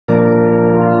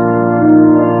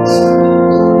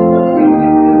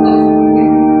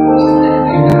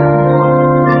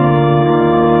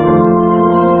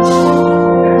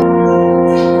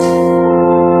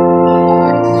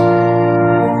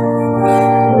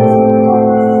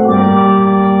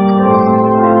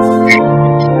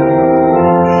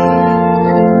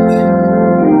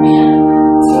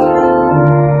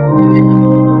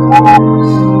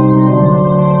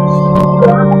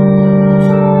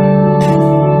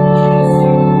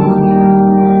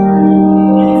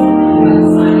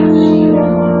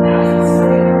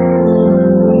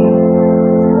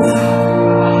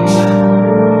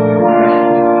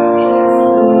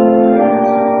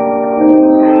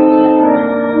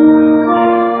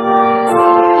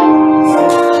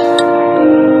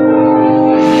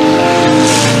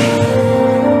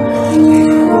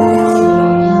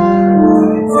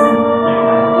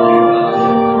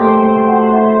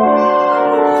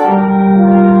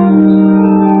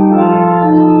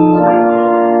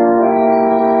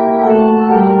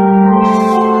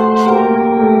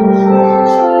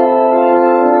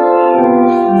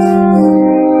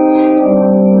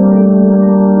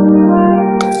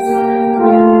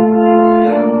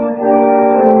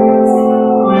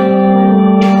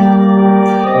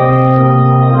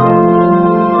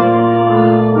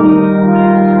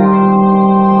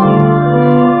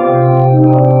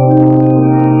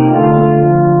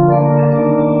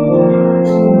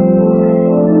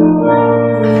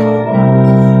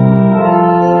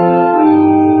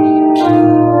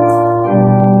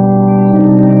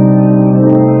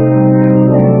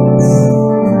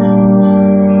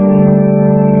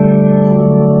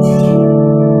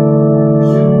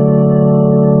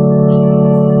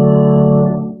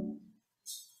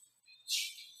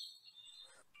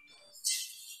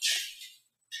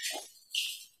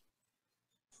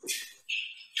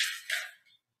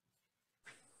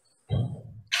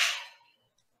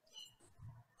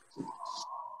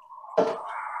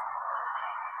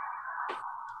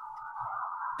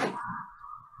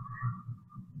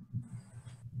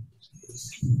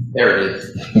There it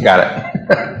is. Got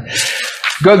it.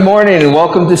 Good morning and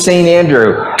welcome to St.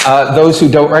 Andrew. Those who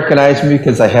don't recognize me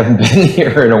because I haven't been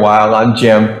here in a while, I'm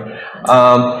Jim.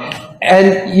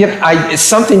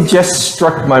 Something just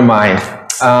struck my mind.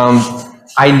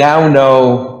 I now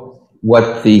know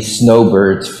what the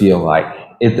snowbirds feel like.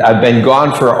 I've been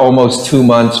gone for almost 2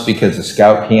 months because of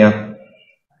scout camp,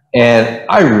 and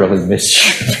I really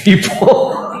miss you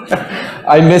people.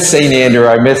 I miss St. Andrew.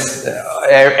 I miss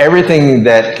everything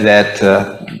that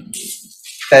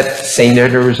St.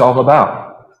 Andrew is all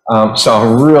about. So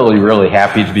I'm really, really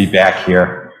happy to be back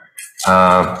here.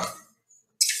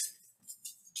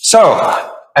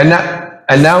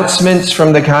 Announcements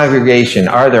from the congregation.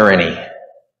 Are there any?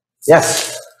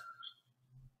 Yes.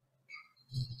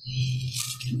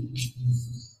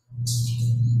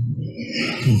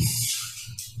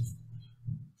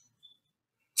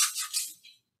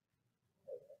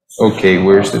 Okay,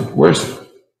 where's the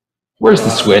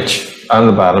switch? On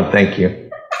the bottom, thank you.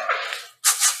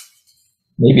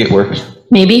 Maybe it works.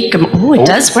 Maybe. Oh, it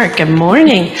does work. Good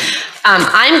morning.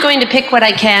 I'm going to pick what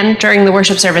I can during the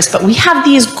worship service, but we have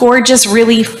these gorgeous,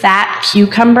 really fat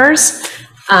cucumbers.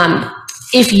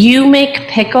 If you make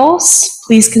pickles,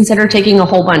 please consider taking a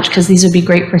whole bunch because these would be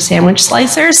great for sandwich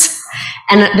slicers.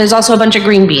 And there's also a bunch of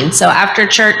green beans. So after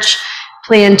church,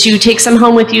 plan to take some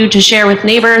home with you to share with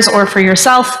neighbors or for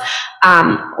yourself,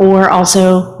 or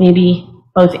also maybe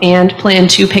both and plan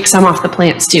to pick some off the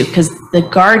plants too, because the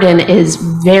garden is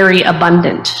very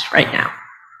abundant right now.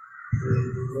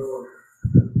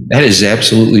 That is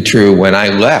absolutely true. When I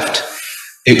left,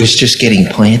 it was just getting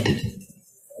planted.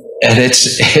 And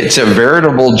it's a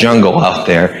veritable jungle out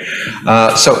there.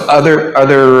 So other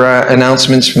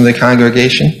announcements from the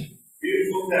congregation?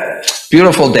 Beautiful day.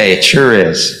 Beautiful day, it sure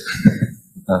is.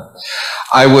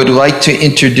 I would like to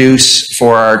introduce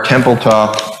for our temple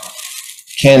talk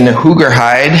Ken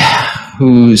Hoogerhide,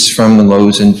 who's from the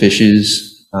Loaves and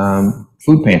Fishes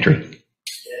food pantry.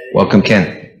 Welcome,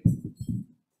 Ken.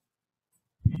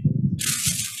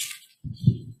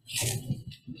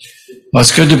 Well,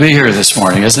 it's good to be here this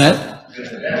morning, isn't it?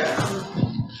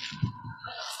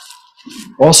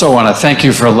 Also want to thank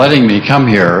you for letting me come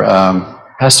here.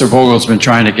 Pastor Vogel's been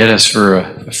trying to get us for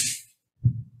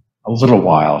a little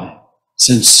while.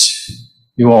 Since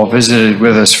you all visited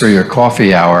with us for your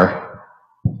coffee hour,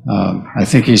 I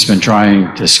think he's been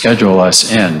trying to schedule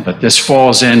us in, but this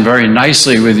falls in very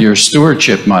nicely with your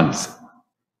stewardship month.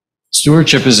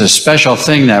 Stewardship is a special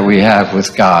thing that we have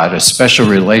with God, a special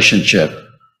relationship.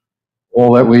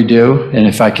 All that we do, and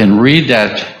if I can read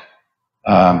that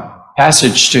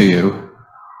passage to you,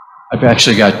 I've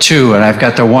actually got two, and I've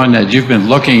got the one that you've been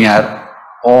looking at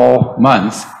all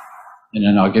month, and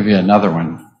then I'll give you another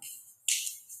one.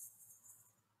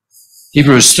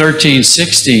 Hebrews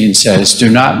 13:16 says, "Do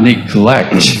not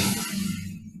neglect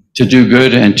to do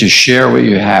good and to share what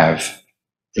you have,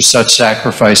 for such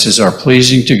sacrifices are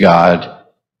pleasing to God."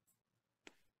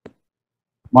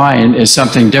 Mine is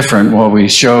something different. Well, we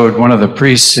showed one of the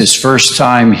priests his first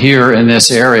time here in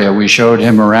this area. We showed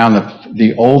him around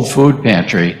the old food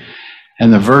pantry,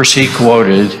 and the verse he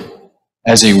quoted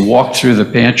as he walked through the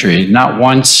pantry, not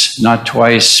once, not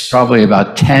twice, probably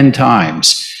about 10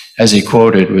 times, as he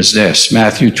quoted, was this,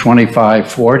 Matthew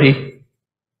 25:40.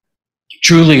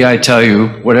 "Truly I tell you,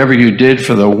 whatever you did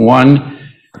for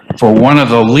one of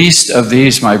the least of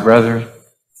these, my brethren,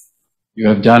 you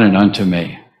have done it unto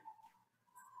me."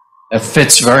 That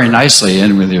fits very nicely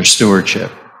in with your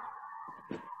stewardship.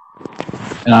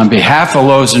 And on behalf of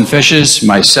Loaves and Fishes,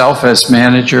 myself as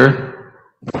manager,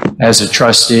 as a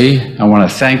trustee, I want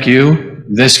to thank you,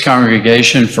 this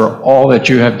congregation, for all that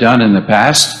you have done in the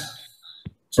past.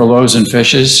 For Loaves and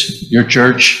Fishes, your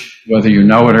church, whether you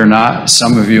know it or not,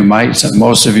 some of you might,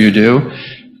 most of you do,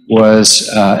 was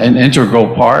an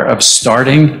integral part of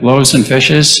starting Loaves and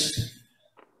Fishes.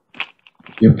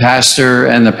 Your pastor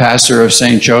and the pastor of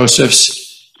St.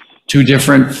 Joseph's, two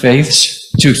different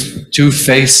faiths, two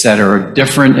faiths that are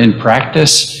different in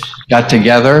practice, got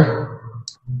together.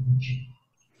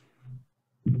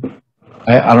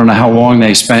 I don't know how long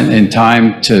they spent in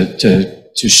time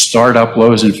to start up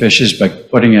Loaves and Fishes by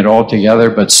putting it all together,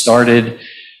 but started,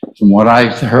 from what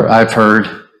I've heard,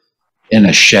 in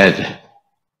a shed,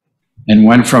 and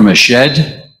went from a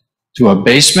shed to a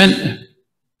basement,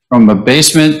 from a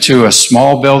basement to a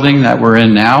small building that we're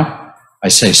in now. I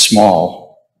say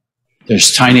small.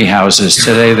 There's tiny houses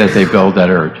today that they build that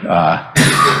are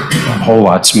a whole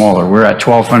lot smaller. We're at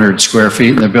 1,200 square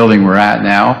feet in the building we're at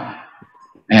now.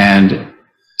 And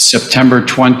September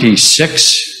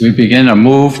 26, we begin a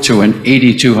move to an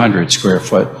 8,200 square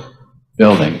foot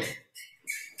building.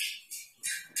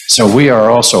 So we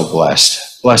are also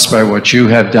blessed. blessed by what you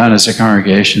have done as a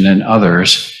congregation and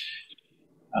others.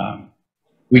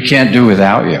 We can't do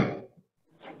without you.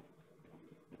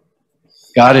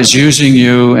 God is using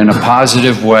you in a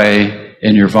positive way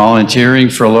in your volunteering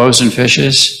for loaves and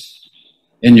fishes,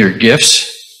 in your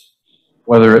gifts,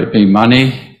 whether it be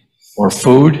money or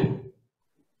food.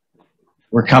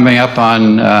 We're coming up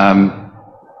on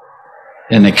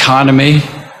an economy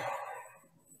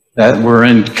that we're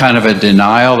in kind of a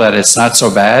denial that it's not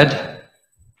so bad,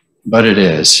 but it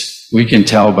is. We can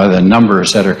tell by the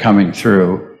numbers that are coming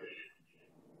through.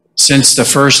 Since the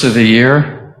first of the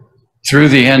year, through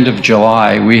the end of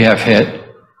July, we have hit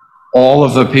all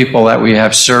of the people that we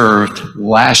have served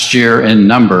last year in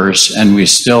numbers, and we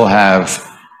still have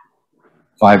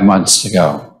 5 months to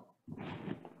go.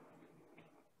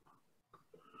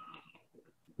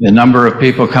 The number of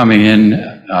people coming in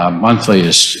monthly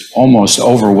is almost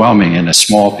overwhelming in a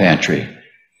small pantry.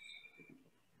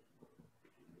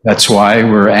 That's why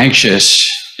we're anxious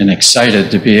and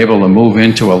excited to be able to move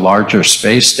into a larger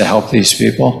space to help these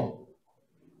people.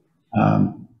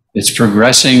 It's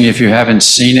progressing. If you haven't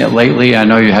seen it lately, I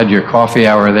know you had your coffee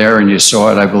hour there and you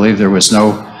saw it. I believe there was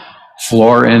no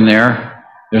floor in there.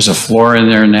 There's a floor in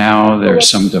there now. There's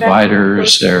some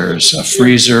dividers. There's a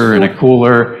freezer and a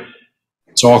cooler.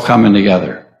 It's all coming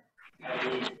together.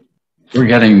 We're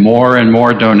getting more and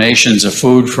more donations of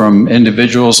food from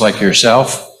individuals like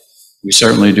yourself. We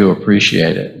certainly do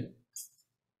appreciate it.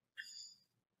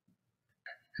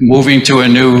 Moving to a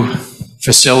new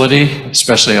facility,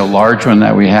 especially a large one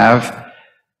that we have,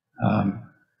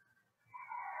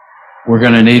 we're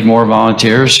going to need more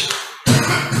volunteers.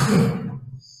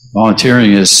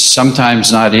 Volunteering is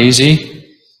sometimes not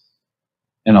easy,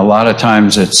 and a lot of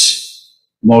times it's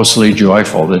mostly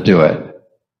joyful to do it.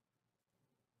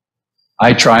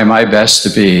 I try my best to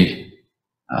be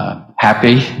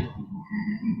happy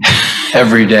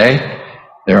every day.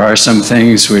 There are some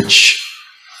things which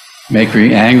make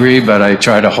me angry, but I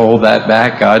try to hold that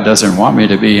back. God doesn't want me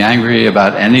to be angry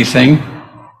about anything,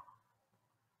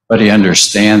 but He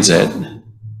understands it.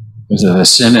 Because of the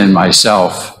sin in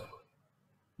myself,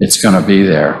 it's going to be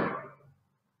there.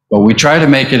 But we try to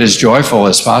make it as joyful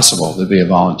as possible to be a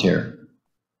volunteer.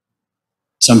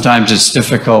 Sometimes it's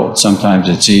difficult, sometimes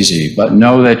it's easy, but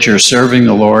know that you're serving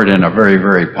the Lord in a very,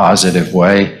 very positive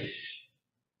way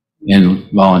in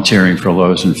volunteering for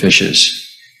loaves and fishes.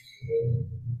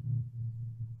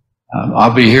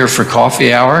 I'll be here for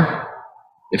coffee hour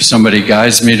if somebody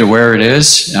guides me to where it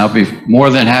is, and I'll be more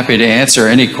than happy to answer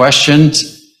any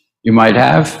questions you might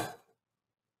have.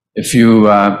 If you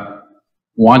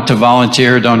want to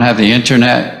volunteer, don't have the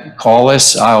internet, call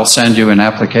us. I'll send you an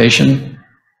application,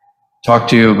 talk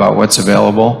to you about what's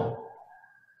available.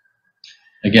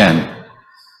 Again,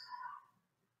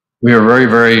 we are very,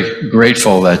 very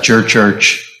grateful that your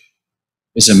church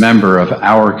is a member of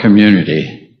our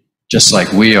community, just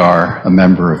like we are a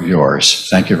member of yours.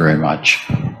 Thank you very much.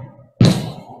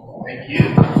 Thank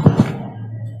you.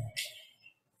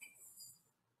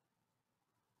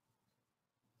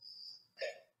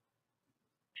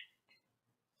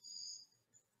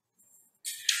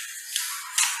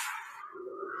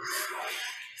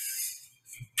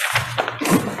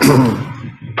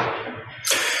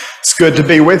 It's good to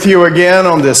be with you again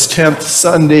on this 10th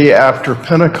Sunday after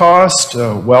Pentecost.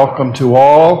 Welcome to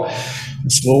all.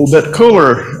 It's a little bit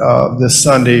cooler this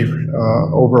Sunday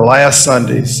over last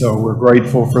Sunday, so we're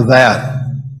grateful for that.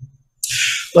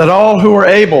 Let all who are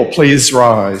able please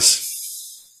rise.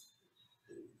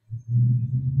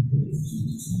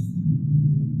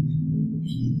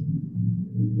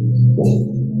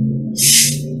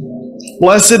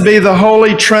 Blessed be the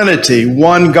Holy Trinity,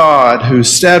 one God, whose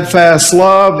steadfast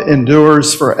love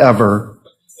endures forever.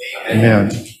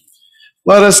 Amen.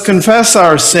 Let us confess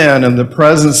our sin in the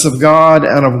presence of God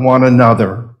and of one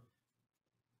another.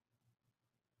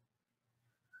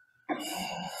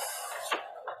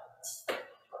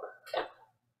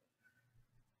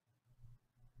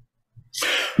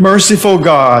 Merciful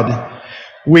God,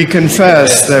 we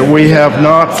confess that we have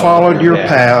not followed your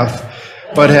path,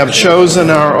 but have chosen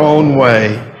our own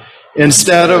way.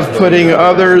 Instead of putting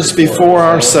others before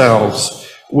ourselves,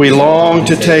 we long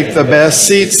to take the best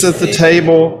seats at the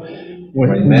table.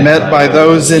 When met by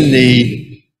those in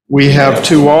need, we have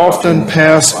too often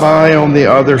passed by on the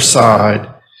other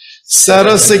side. Set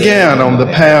us again on the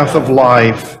path of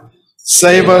life.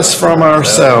 Save us from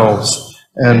ourselves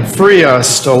and free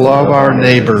us to love our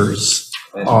neighbors.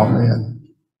 Amen.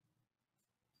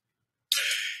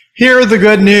 Hear the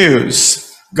good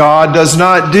news. God does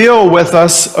not deal with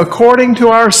us according to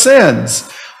our sins,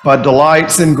 but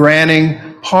delights in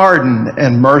granting pardon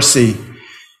and mercy.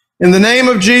 In the name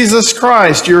of Jesus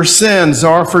Christ, your sins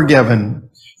are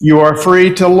forgiven. You are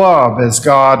free to love as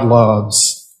God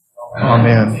loves.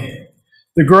 Amen.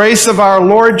 The grace of our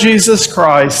Lord Jesus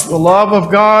Christ, the love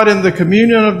of God, and the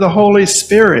communion of the Holy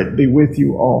Spirit be with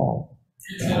you all.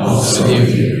 And also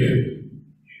with you.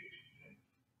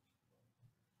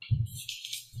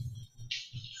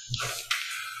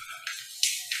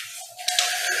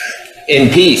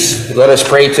 In peace, let us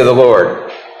pray to the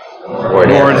Lord. Lord,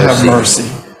 have mercy.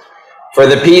 For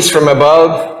the peace from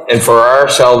above and for our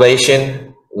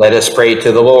salvation, let us pray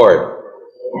to the Lord.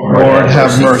 Lord,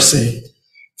 have mercy.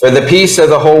 For the peace of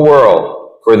the whole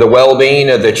world, for the well-being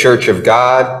of the Church of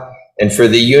God, and for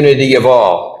the unity of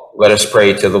all, let us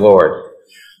pray to the Lord.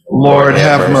 Lord,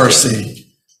 have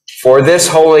mercy. For this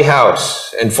holy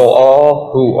house, and for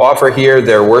all who offer here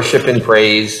their worship and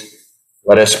praise,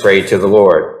 let us pray to the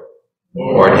Lord.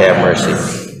 Lord, have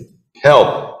mercy.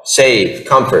 Help, save,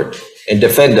 comfort, and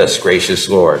defend us, gracious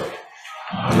Lord.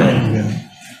 Amen.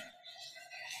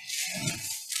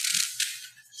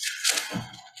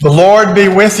 The Lord be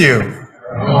with you.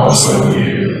 Also with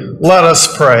you. Let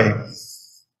us pray.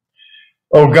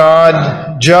 O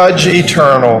God, Judge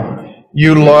eternal,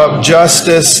 you love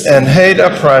justice and hate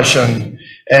oppression,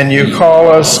 and you call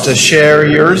us to share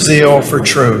your zeal for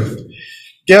truth.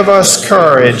 Give us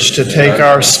courage to take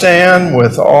our stand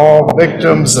with all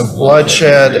victims of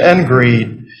bloodshed and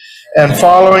greed, and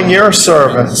following your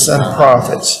servants and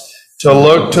prophets, to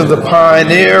look to the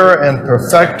pioneer and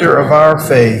perfecter of our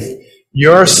faith,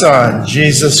 your Son,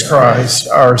 Jesus Christ,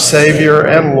 our Savior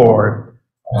and Lord.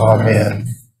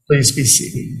 Amen. Please be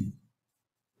seated.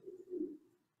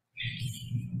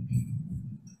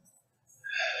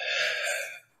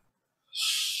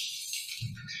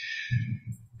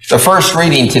 The first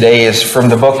reading today is from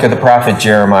the book of the prophet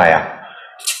Jeremiah.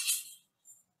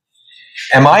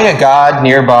 Am I a God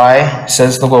nearby,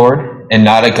 says the Lord, and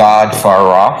not a God far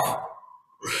off?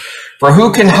 For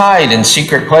who can hide in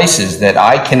secret places that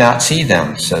I cannot see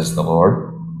them, says the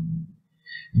Lord?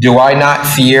 Do I not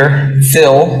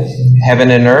fill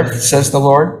heaven and earth, says the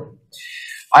Lord?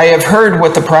 I have heard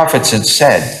what the prophets have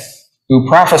said, who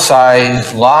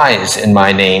prophesy lies in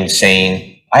my name,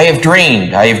 saying, I have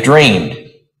dreamed, I have dreamed.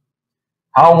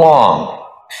 How long?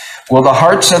 Will the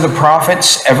hearts of the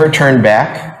prophets ever turn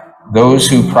back, those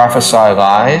who prophesy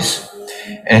lies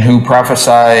and who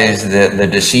prophesy the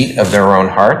deceit of their own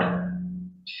heart?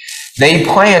 They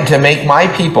plan to make my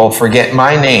people forget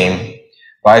my name.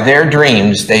 By their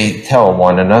dreams they tell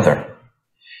one another,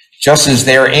 just as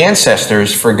their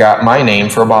ancestors forgot my name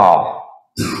for Baal.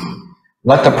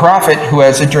 Let the prophet who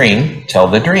has a dream tell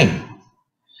the dream.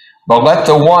 But let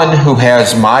the one who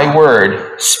has my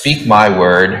word speak my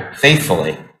word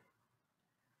faithfully.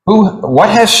 What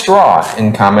has straw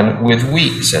in common with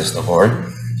wheat, says the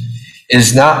Lord?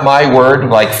 Is not my word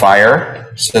like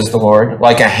fire, says the Lord,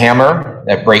 like a hammer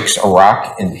that breaks a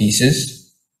rock in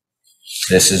pieces?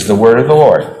 This is the word of the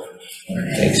Lord.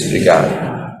 Thanks be to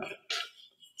God.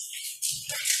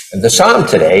 And the psalm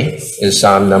today is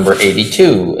Psalm number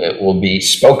 82. It will be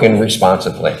spoken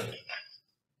responsibly.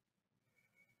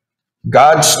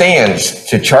 God stands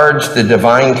to charge the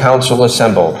divine council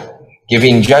assembled,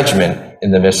 giving judgment in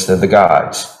the midst of the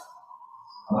gods.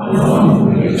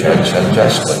 You judge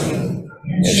unjustly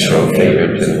and show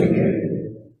favor to the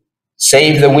wicked.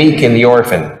 Save the weak and the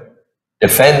orphan.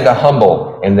 Defend the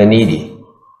humble and the needy.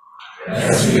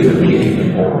 Rescue the weak and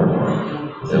the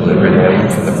poor. Deliver them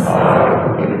from the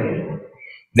power of the wicked.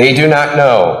 They do not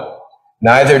know,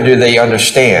 neither do they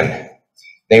understand.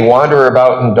 They wander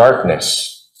about in darkness.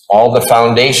 All the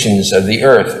foundations of the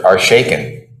earth are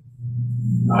shaken.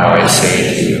 Now I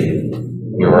say to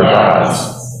you, you are gods,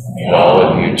 and all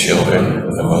of you children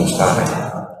of the Most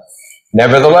High.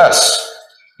 Nevertheless,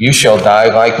 you shall die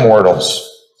like mortals,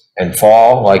 and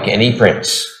fall like any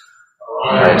prince.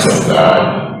 Rise, O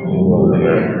God, who will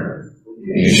live.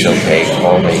 You shall take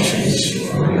all nations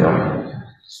from your own.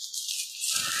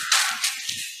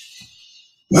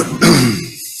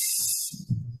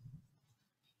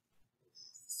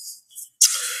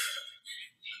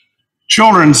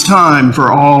 Children's time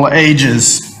for all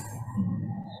ages.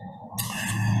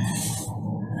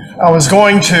 I was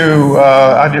going to,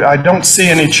 I don't see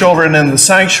any children in the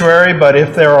sanctuary, but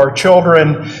if there are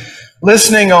children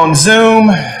listening on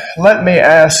Zoom, let me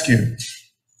ask you,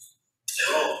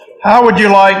 how would you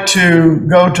like to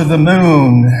go to the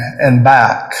moon and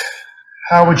back?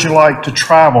 How would you like to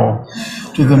travel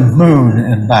to the moon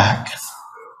and back?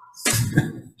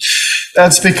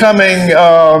 That's becoming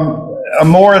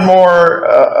more and more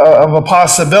of a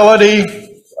possibility.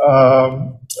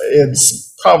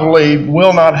 It's probably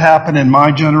will not happen in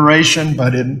my generation,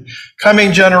 but in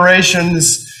coming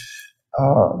generations,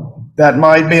 that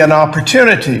might be an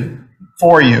opportunity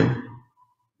for you.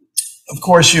 Of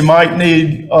course, you might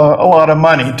need a lot of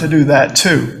money to do that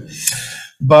too.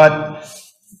 But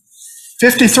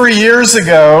 53 years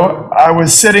ago, I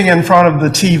was sitting in front of the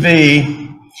TV,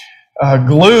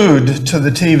 glued to the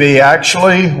TV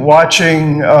actually,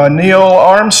 watching Neil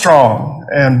Armstrong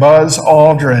and Buzz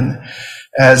Aldrin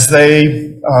as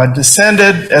they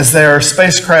as their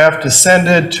spacecraft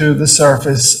descended to the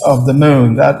surface of the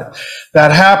moon. That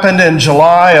happened in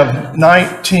July of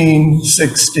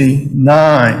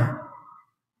 1969.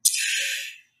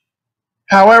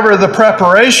 However, the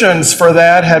preparations for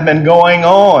that had been going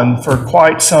on for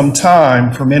quite some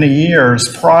time, for many years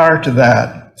prior to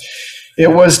that.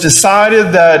 It was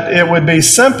decided that it would be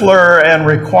simpler and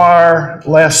require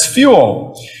less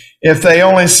fuel if they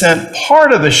only sent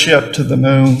part of the ship to the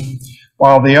moon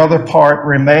while the other part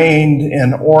remained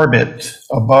in orbit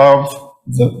above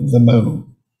the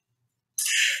moon.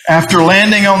 After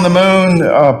landing on the moon,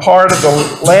 part of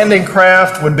the landing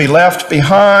craft would be left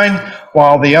behind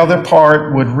while the other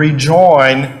part would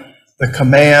rejoin the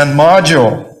command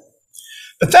module.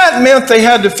 But that meant they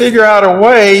had to figure out a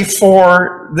way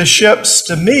for the ships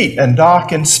to meet and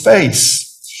dock in space.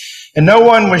 And no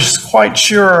one was quite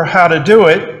sure how to do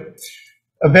it.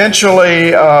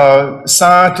 Eventually,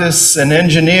 scientists and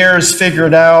engineers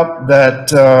figured out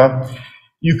that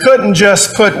you couldn't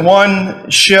just put one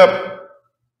ship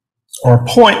or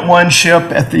point one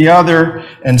ship at the other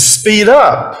and speed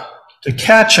up to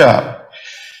catch up.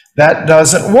 That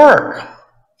doesn't work.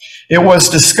 It was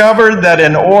discovered that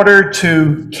in order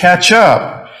to catch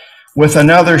up with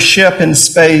another ship in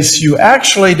space, you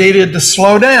actually needed to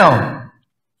slow down.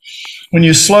 When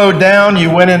you slowed down,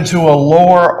 you went into a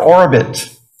lower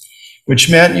orbit, which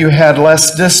meant you had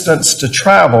less distance to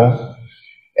travel,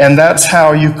 and that's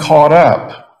how you caught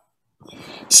up.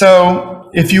 So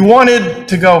if you wanted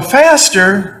to go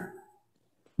faster,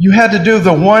 you had to do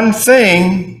the one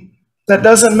thing that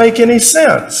doesn't make any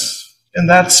sense, and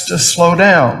that's to slow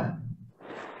down.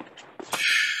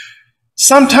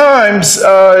 Sometimes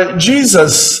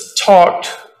Jesus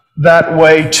talked that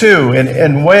way too,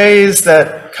 in ways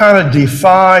that kind of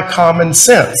defy common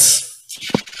sense.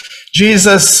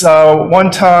 Jesus,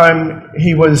 one time,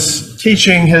 he was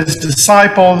teaching his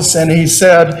disciples, and he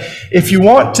said, if you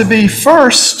want to be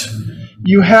first,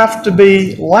 you have to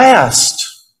be last.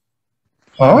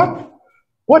 Huh?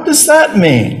 What does that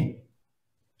mean?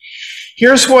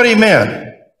 Here's what he meant.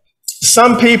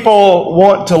 Some people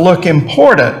want to look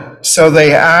important, so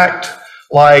they act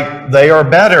like they are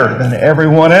better than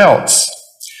everyone else.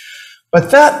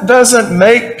 But that doesn't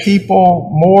make people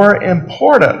more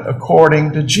important,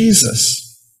 according to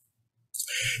Jesus.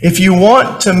 If you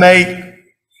want to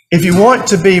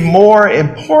be more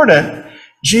important,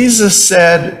 Jesus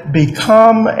said,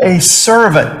 become a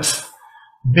servant.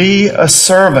 Be a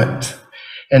servant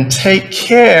and take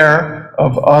care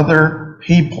of other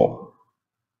people.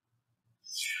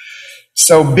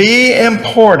 So be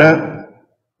important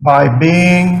by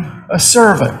being a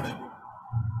servant.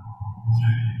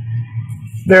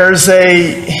 There's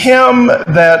a hymn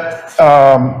that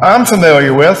I'm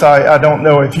familiar with. I don't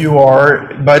know if you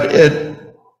are, but it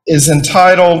is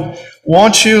entitled,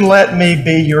 Won't You Let Me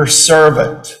Be Your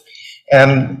Servant?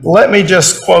 And let me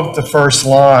just quote the first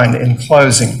line in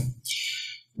closing.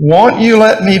 Won't you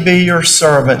let me be your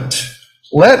servant?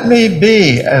 Let me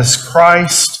be as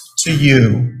Christ to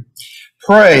you.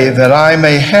 Pray that I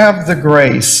may have the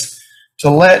grace to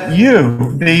let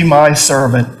you be my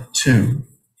servant too.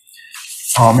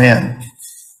 Amen.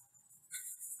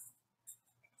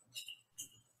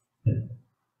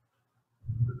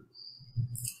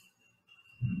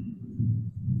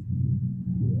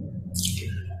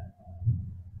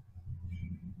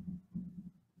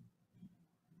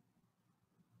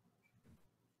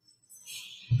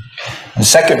 The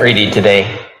second reading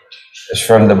today is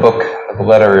from the book of the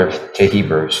letter to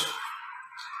Hebrews.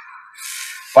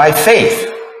 By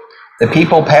faith, the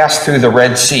people passed through the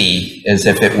Red Sea as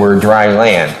if it were dry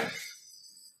land.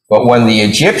 But when the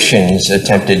Egyptians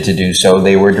attempted to do so,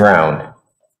 they were drowned.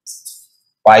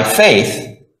 By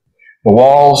faith, the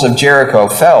walls of Jericho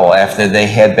fell after they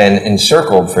had been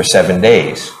encircled for 7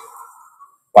 days.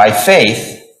 By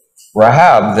faith,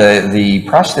 Rahab, the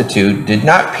prostitute, did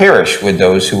not perish with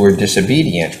those who were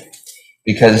disobedient,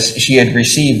 because she had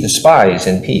received the spies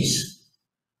in peace.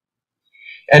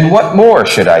 And what more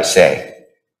should I say?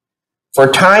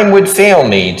 For time would fail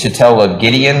me to tell of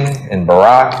Gideon and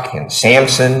Barak and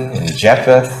Samson and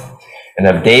Jephthah, and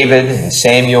of David and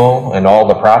Samuel and all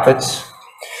the prophets,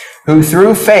 who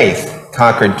through faith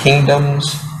conquered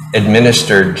kingdoms,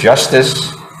 administered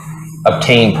justice,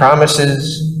 obtained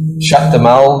promises, shut the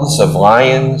mouths of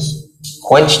lions,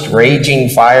 quenched raging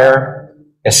fire,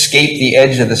 escaped the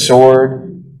edge of the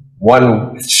sword,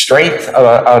 won strength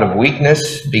out of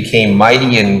weakness, became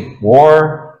mighty in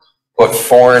war, put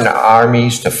foreign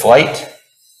armies to flight.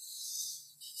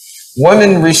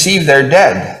 Women received their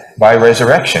dead by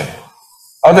resurrection.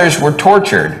 Others were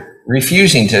tortured,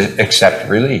 refusing to accept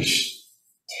release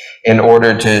in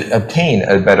order to obtain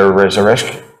a better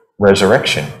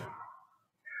resurrection.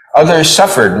 Others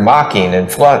suffered mocking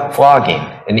and flogging,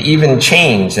 and even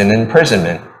chains and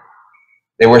imprisonment.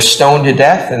 They were stoned to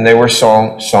death, and they were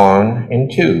sawn in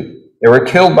two. They were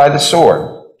killed by the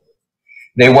sword.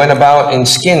 They went about in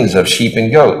skins of sheep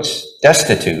and goats,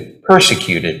 destitute,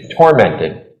 persecuted,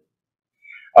 tormented,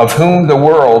 of whom the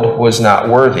world was not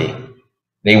worthy.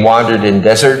 They wandered in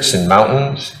deserts and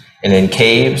mountains, and in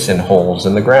caves and holes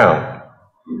in the ground.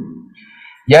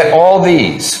 Yet all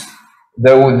these,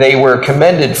 though they were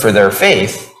commended for their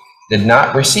faith, did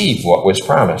not receive what was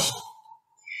promised,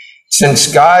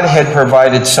 since God had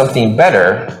provided something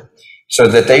better, so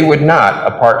that they would not,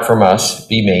 apart from us,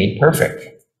 be made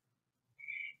perfect.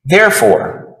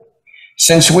 Therefore,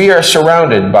 since we are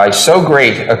surrounded by so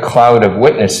great a cloud of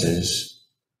witnesses,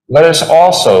 let us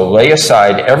also lay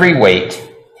aside every weight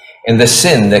and the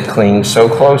sin that clings so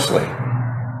closely,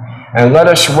 and let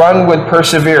us run with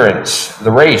perseverance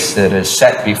the race that is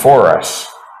set before us,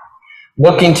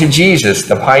 looking to Jesus,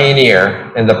 the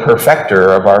pioneer and the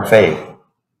perfecter of our faith,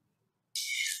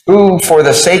 who, for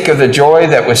the sake of the joy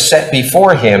that was set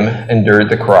before him,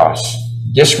 endured the cross,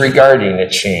 disregarding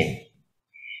its shame.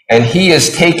 And he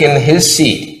has taken his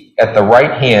seat at the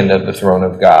right hand of the throne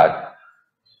of God.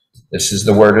 This is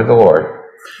the word of the Lord.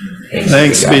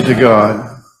 Thanks be to God.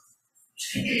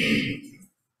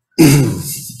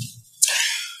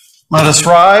 Let us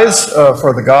rise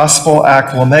for the gospel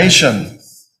acclamation.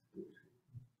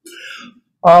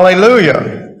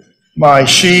 Alleluia. My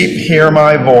sheep hear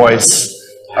my voice.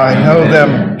 I know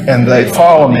them and they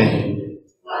follow me.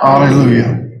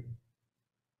 Alleluia.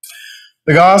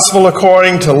 The gospel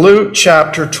according to Luke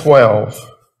chapter 12.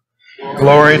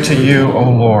 Glory to you, O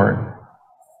Lord.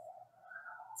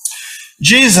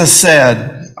 Jesus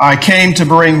said, I came to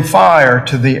bring fire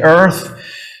to the earth,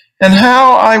 and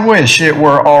how I wish it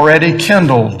were already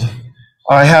kindled.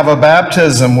 I have a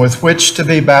baptism with which to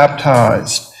be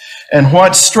baptized, and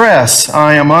what stress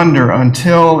I am under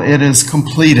until it is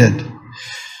completed.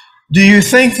 Do you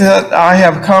think that I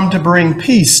have come to bring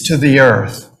peace to the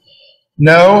earth?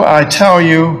 No, I tell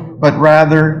you, but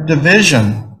rather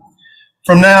division.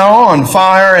 From now on,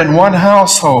 five in one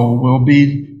household will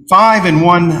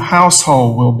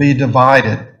be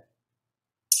divided.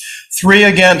 3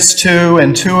 against 2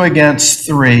 and 2 against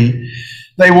 3,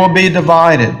 they will be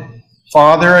divided.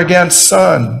 Father against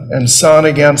son and son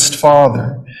against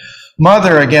father.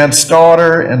 Mother against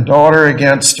daughter and daughter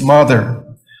against mother.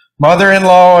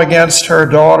 Mother-in-law against her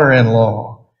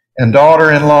daughter-in-law and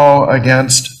daughter-in-law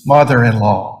against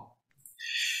mother-in-law.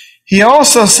 He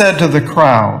also said to the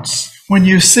crowds, when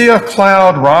you see a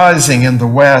cloud rising in the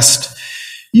west,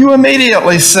 you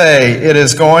immediately say, it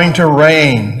is going to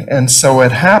rain, and so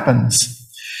it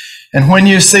happens. And when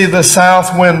you see the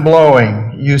south wind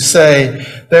blowing, you say,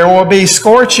 there will be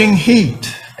scorching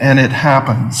heat, and it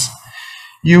happens.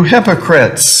 You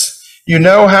hypocrites, you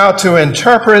know how to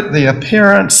interpret the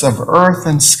appearance of earth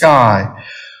and sky,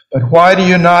 but why do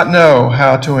you not know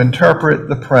how to interpret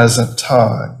the present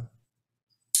time?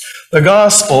 The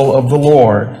gospel of the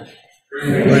Lord.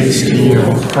 Praise to you,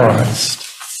 O Christ.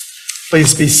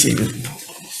 Please be seated.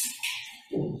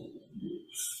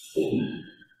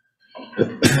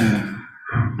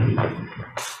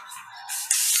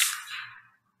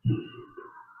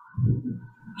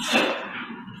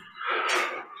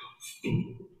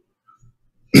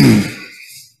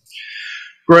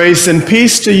 Grace and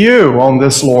peace to you on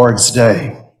this Lord's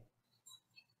Day.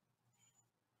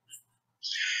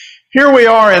 Here we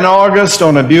are in August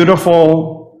on a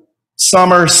beautiful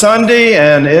summer Sunday,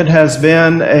 and it has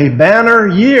been a banner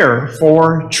year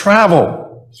for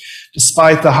travel.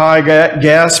 Despite the high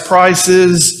gas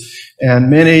prices and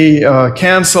many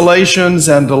cancellations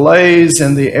and delays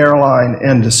in the airline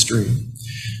industry.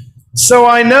 So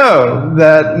I know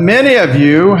that many of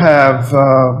you have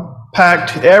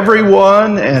packed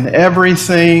everyone and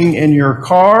everything in your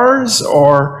cars,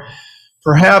 or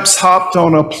perhaps hopped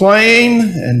on a plane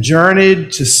and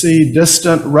journeyed to see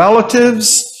distant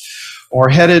relatives, or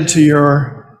headed to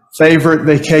your favorite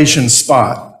vacation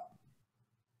spot.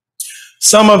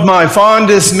 Some of my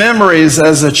fondest memories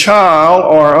as a child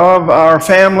are of our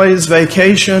family's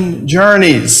vacation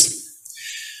journeys.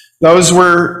 Those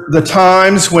were the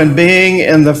times when being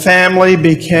in the family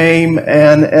became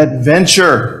an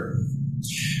adventure.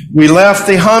 We left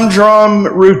the humdrum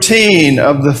routine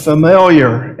of the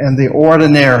familiar and the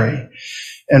ordinary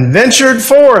and ventured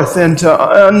forth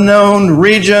into unknown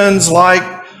regions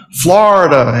like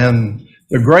Florida and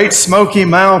the Great Smoky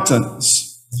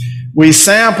Mountains. We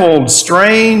sampled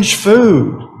strange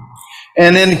food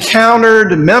and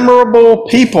encountered memorable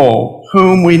people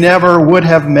whom we never would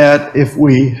have met if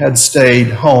we had stayed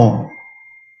home.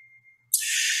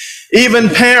 Even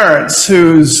parents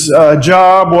whose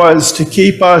job was to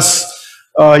keep us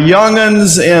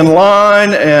young'uns in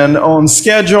line and on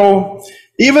schedule,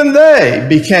 even they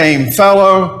became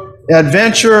fellow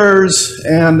adventurers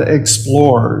and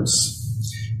explorers.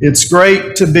 It's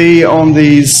great to be on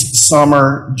these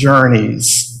summer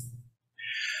journeys.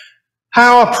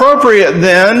 How appropriate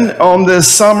then on this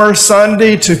summer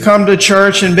Sunday to come to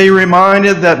church and be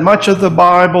reminded that much of the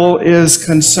Bible is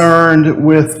concerned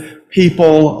with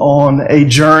people on a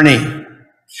journey.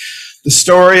 The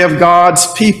story of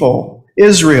God's people,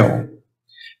 Israel,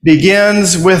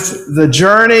 begins with the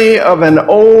journey of an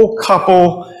old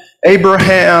couple,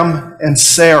 Abraham and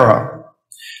Sarah.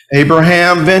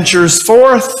 Abraham ventures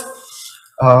forth,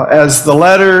 as the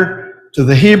letter to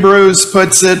the Hebrews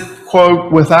puts it,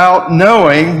 quote, without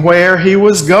knowing where he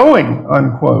was going,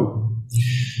 unquote.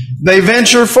 They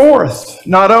venture forth,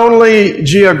 not only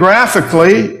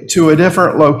geographically to a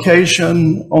different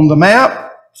location on the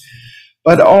map,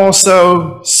 but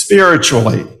also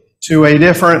spiritually to a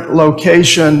different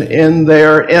location in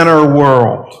their inner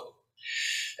world.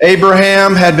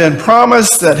 Abraham had been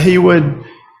promised that he would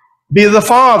be the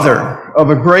father of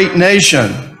a great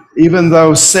nation, even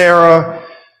though Sarah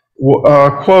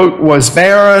quote, was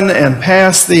barren and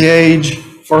past the age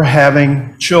for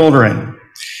having children.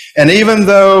 And even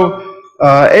though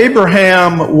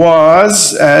Abraham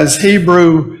was, as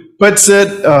Hebrew puts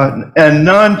it, and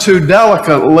none too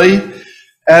delicately,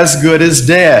 as good as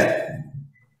dead.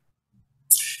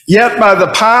 Yet by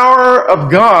the power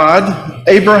of God,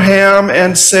 Abraham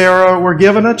and Sarah were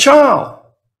given a child,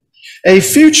 a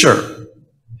future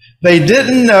they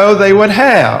didn't know they would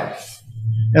have.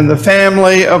 And the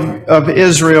family of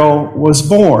Israel was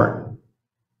born.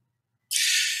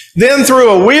 Then through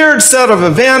a weird set of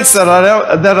events that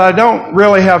I don't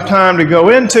really have time to go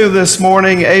into this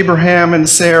morning, Abraham and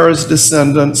Sarah's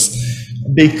descendants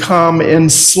become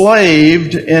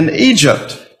enslaved in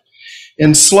Egypt.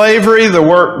 In slavery, the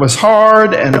work was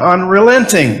hard and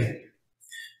unrelenting.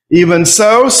 Even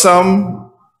so,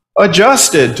 some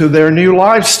adjusted to their new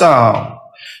lifestyle.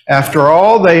 After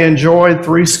all, they enjoyed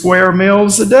 3 square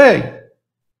meals a day.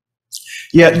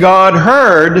 Yet God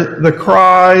heard the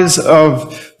cries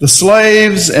of the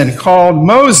slaves and called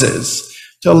Moses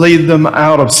to lead them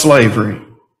out of slavery.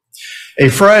 A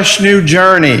fresh new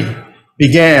journey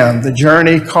began, the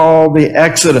journey called the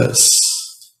Exodus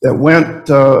that went,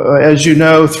 as you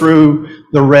know, through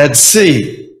the Red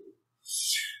Sea.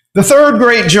 The third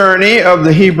great journey of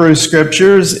the Hebrew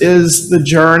Scriptures is the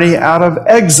journey out of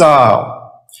exile.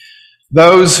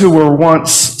 Those who were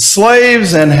once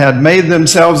slaves and had made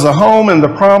themselves a home in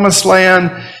the Promised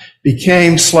Land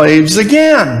became slaves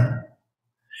again,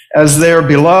 as their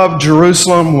beloved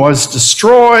Jerusalem was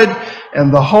destroyed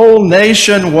and the whole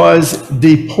nation was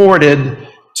deported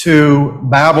to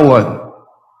Babylon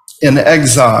in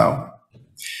exile.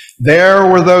 There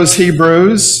were those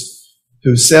Hebrews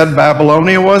who said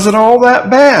Babylonia wasn't all that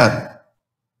bad.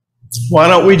 Why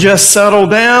don't we just settle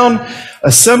down,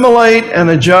 assimilate, and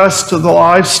adjust to the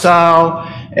lifestyle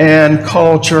and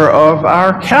culture of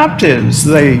our captives,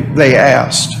 they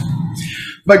asked.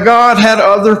 But God had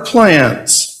other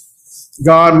plans.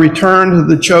 God returned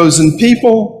to the chosen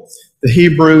people. The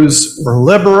Hebrews were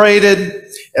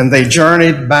liberated, and they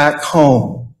journeyed back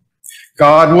home.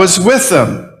 God was with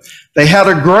them. They had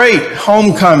a great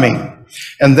homecoming,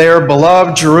 and their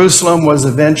beloved Jerusalem was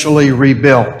eventually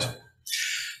rebuilt.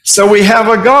 So we have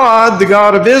a God, the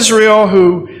God of Israel,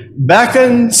 who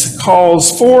beckons,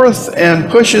 calls forth, and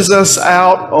pushes us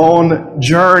out on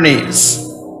journeys.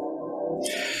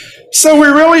 So we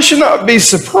really should not be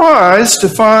surprised to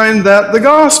find that the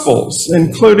Gospels,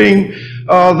 including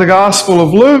the Gospel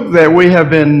of Luke that we have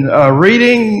been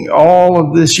reading all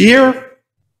of this year,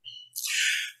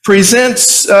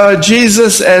 presents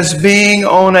Jesus as being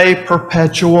on a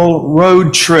perpetual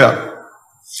road trip.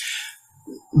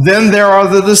 Then there are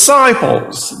the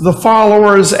disciples, the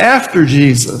followers after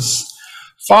Jesus.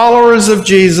 Followers of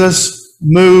Jesus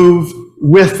move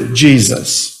with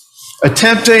Jesus,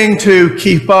 attempting to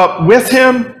keep up with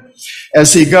him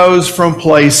as he goes from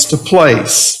place to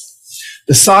place.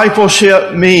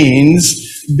 Discipleship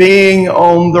means being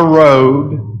on the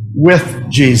road with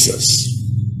Jesus.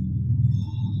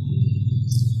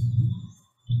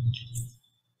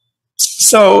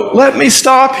 So let me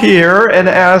stop here and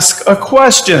ask a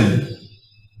question.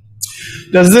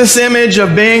 Does this image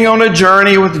of being on a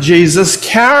journey with Jesus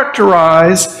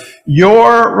characterize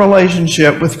your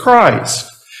relationship with Christ?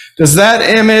 Does that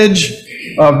image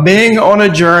of being on a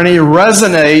journey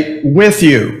resonate with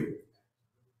you?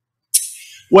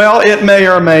 Well, it may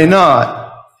or may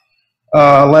not.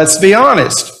 Let's be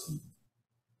honest.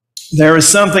 There is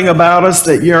something about us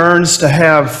that yearns to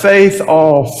have faith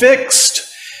all fixed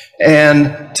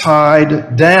and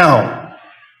tied down.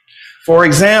 For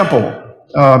example,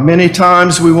 many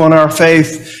times we want our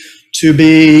faith to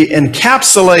be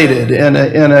encapsulated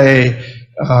in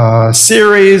a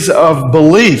series of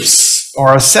beliefs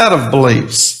or a set of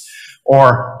beliefs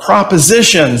or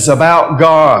propositions about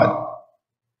God.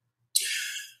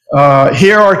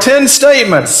 Here are 10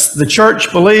 statements the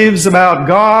church believes about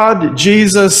God,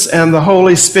 Jesus, and the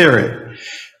Holy Spirit.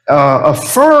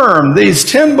 Affirm these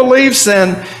 10 beliefs,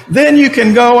 and then you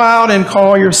can go out and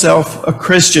call yourself a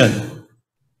Christian.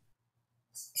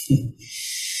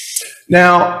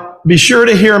 Now, be sure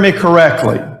to hear me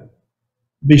correctly.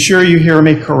 Be sure you hear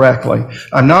me correctly.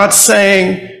 I'm not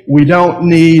saying we don't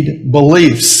need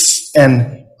beliefs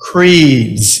and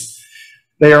creeds.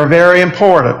 They are very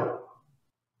important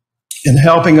in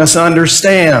helping us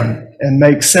understand and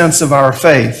make sense of our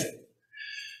faith.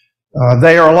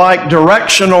 They are like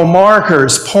directional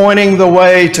markers pointing the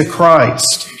way to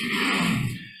Christ.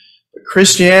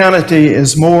 Christianity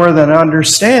is more than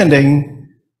understanding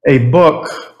a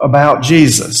book about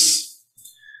Jesus.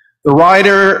 The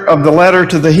writer of the letter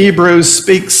to the Hebrews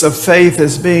speaks of faith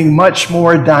as being much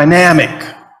more dynamic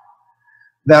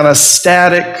than a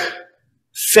static,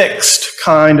 fixed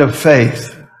kind of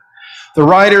faith. The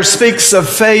writer speaks of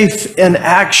faith in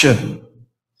action.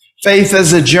 Faith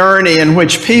as a journey in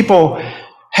which people,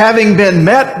 having been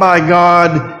met by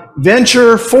God,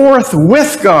 venture forth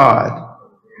with God.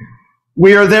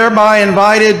 We are thereby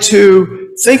invited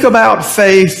to think about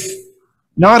faith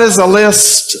not as a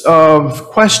list of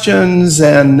questions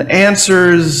and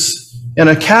answers in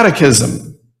a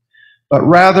catechism, but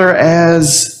rather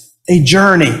as a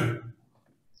journey.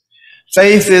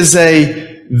 Faith is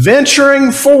a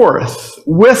venturing forth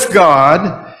with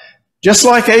God, just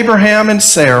like Abraham and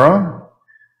Sarah,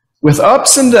 with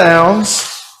ups and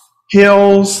downs,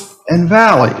 hills and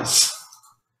valleys.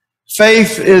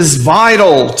 Faith is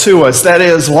vital to us, that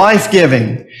is,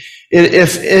 life-giving.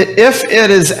 If it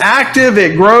is active,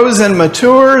 it grows and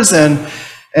matures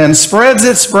and spreads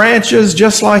its branches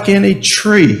just like any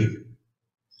tree.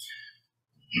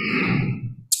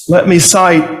 Let me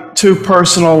cite two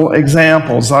personal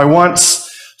examples. I once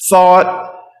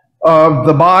thought of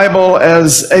the Bible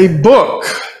as a book,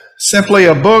 simply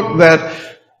a book that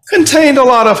contained a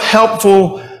lot of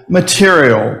helpful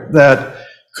material that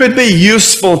could be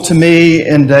useful to me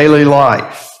in daily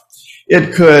life.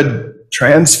 It could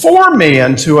transform me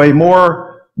into a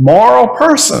more moral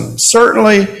person,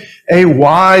 certainly a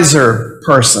wiser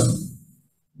person,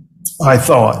 I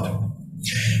thought.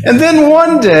 And then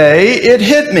one day it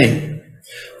hit me.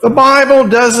 The Bible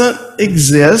doesn't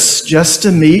exist just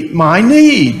to meet my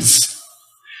needs.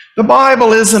 The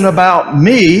Bible isn't about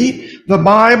me. The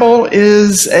Bible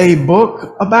is a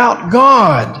book about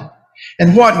God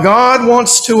and what God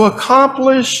wants to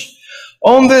accomplish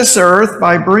on this earth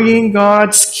by bringing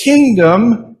God's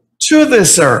kingdom to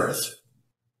this earth.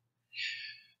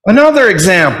 Another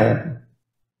example.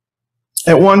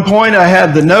 At one point I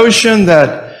had the notion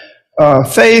that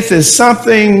faith is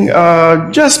something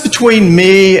just between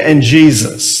me and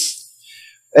Jesus,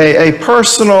 a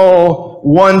personal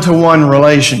one-to-one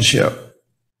relationship.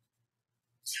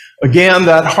 Again,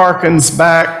 that harkens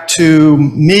back to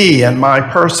me and my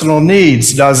personal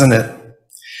needs, doesn't it?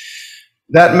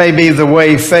 That may be the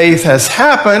way faith has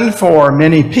happened for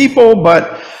many people,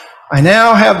 but I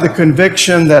now have the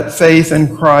conviction that faith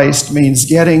in Christ means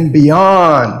getting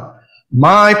beyond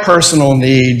my personal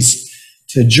needs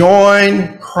to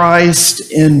join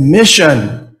Christ in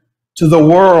mission to the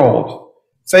world.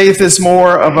 Faith is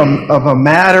more of a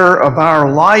matter of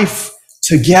our life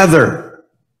together.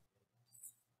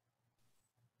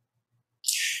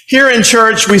 Here in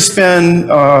church, we spend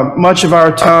much of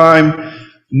our time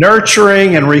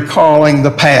nurturing and recalling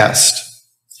the past,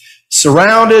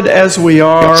 surrounded as we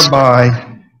are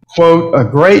by, quote, a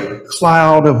great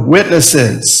cloud of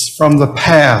witnesses from the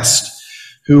past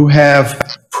who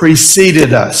have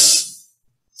preceded us.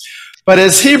 But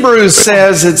as Hebrews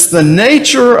says, it's the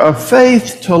nature of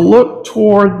faith to look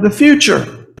toward the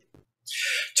future,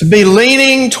 to be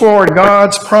leaning toward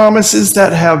God's promises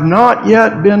that have not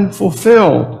yet been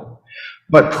fulfilled,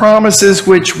 but promises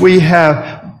which we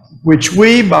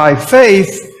by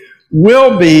faith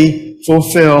will be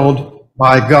fulfilled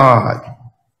by God.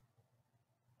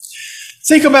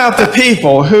 Think about the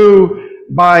people who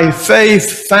by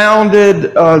faith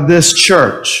founded this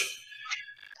church.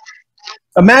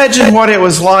 Imagine what it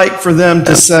was like for them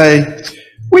to say,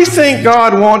 we think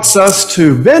God wants us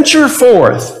to venture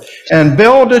forth and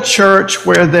build a church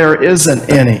where there isn't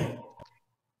any.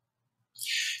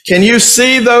 Can you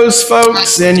see those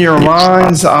folks in your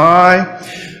mind's eye?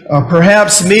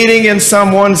 Perhaps meeting in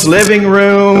someone's living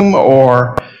room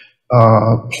or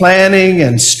planning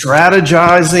and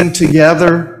strategizing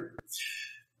together.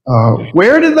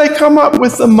 Where did they come up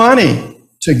with the money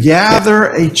to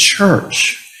gather a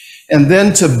church and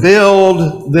then to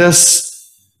build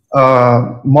this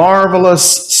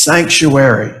marvelous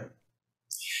sanctuary?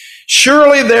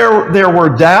 Surely there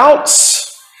were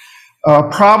doubts.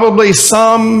 Probably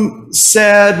some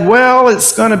said, well,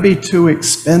 it's going to be too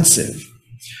expensive.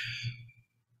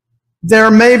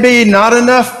 There may be not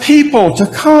enough people to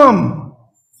come.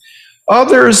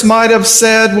 Others might have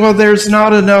said, well, there's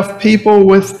not enough people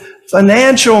with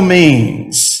financial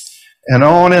means, and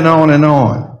on and on and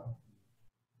on.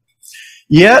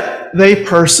 Yet they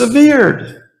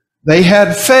persevered. They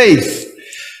had faith.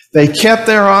 They kept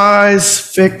their eyes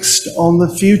fixed on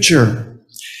the future.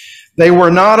 They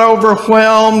were not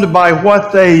overwhelmed by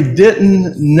what they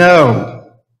didn't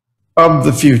know of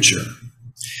the future.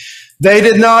 They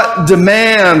did not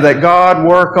demand that God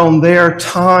work on their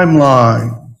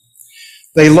timeline.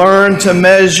 They learned to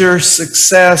measure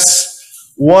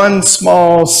success one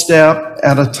small step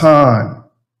at a time.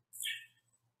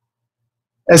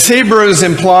 As Hebrews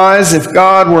implies, if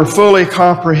God were fully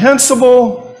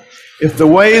comprehensible, if the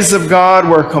ways of God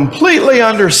were completely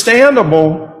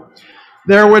understandable,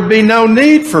 there would be no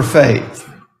need for faith.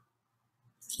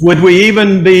 Would we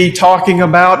even be talking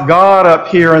about God up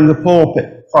here in the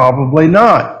pulpit? Probably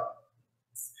not.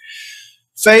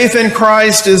 Faith in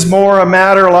Christ is more a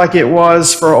matter like it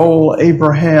was for old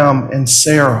Abraham and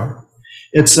Sarah.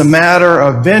 It's a matter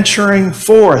of venturing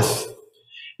forth,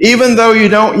 even though you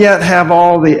don't yet have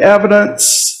all the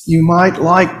evidence you might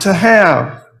like to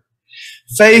have.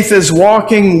 Faith is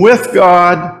walking with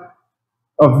God,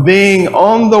 of being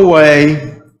on the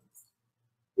way,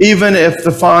 even if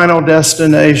the final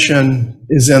destination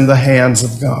is in the hands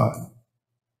of God.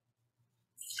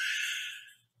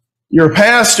 Your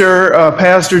pastor,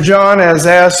 Pastor John, has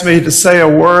asked me to say a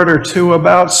word or two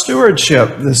about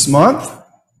stewardship this month.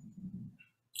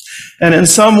 And in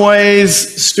some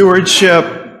ways,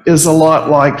 stewardship is a lot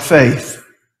like faith.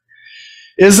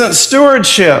 Isn't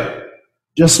stewardship,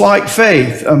 just like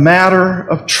faith, a matter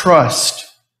of trust?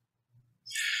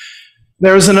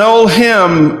 There's an old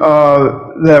hymn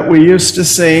that we used to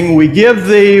sing, "We give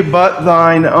thee but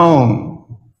thine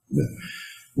own.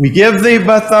 We give thee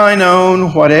but thine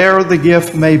own, whate'er the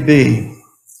gift may be.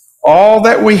 All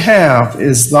that we have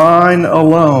is thine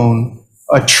alone,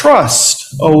 a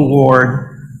trust, O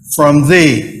Lord, from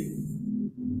thee."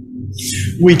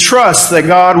 We trust that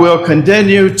God will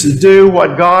continue to do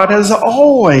what God has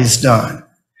always done,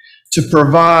 to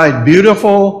provide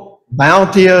beautiful,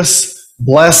 bounteous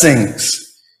blessings.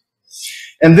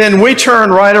 And then we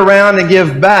turn right around and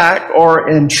give back or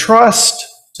entrust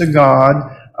to God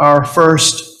our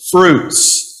first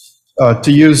fruits,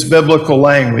 to use biblical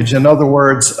language. In other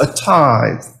words, a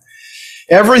tithe.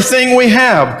 Everything we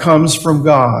have comes from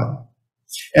God,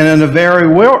 and in a very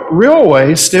real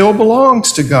way still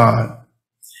belongs to God.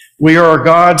 We are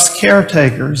God's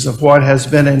caretakers of what has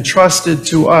been entrusted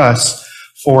to us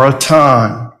for a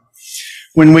time.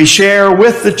 When we share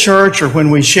with the church or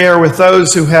when we share with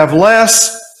those who have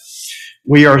less,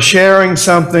 we are sharing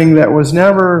something that was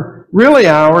never really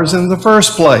ours in the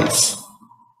first place.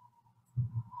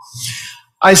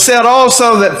 I said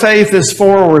also that faith is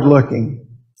forward-looking.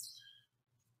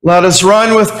 Let us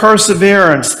run with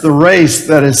perseverance the race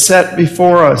that is set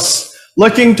before us,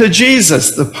 looking to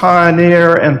Jesus, the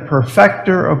pioneer and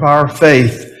perfecter of our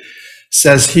faith,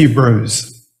 says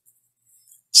Hebrews.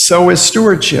 So is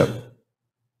stewardship.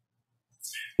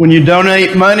 When you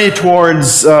donate money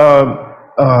towards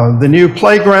the new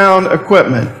playground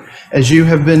equipment, as you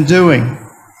have been doing,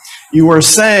 you are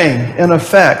saying, in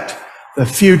effect, the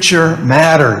future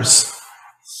matters.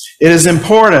 It is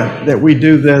important that we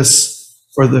do this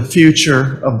for the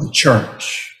future of the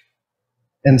church.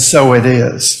 And so it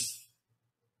is.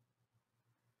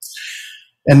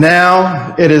 And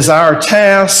now it is our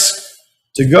task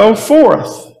to go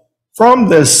forth from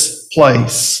this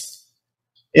place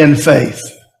in faith.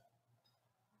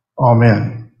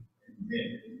 Amen.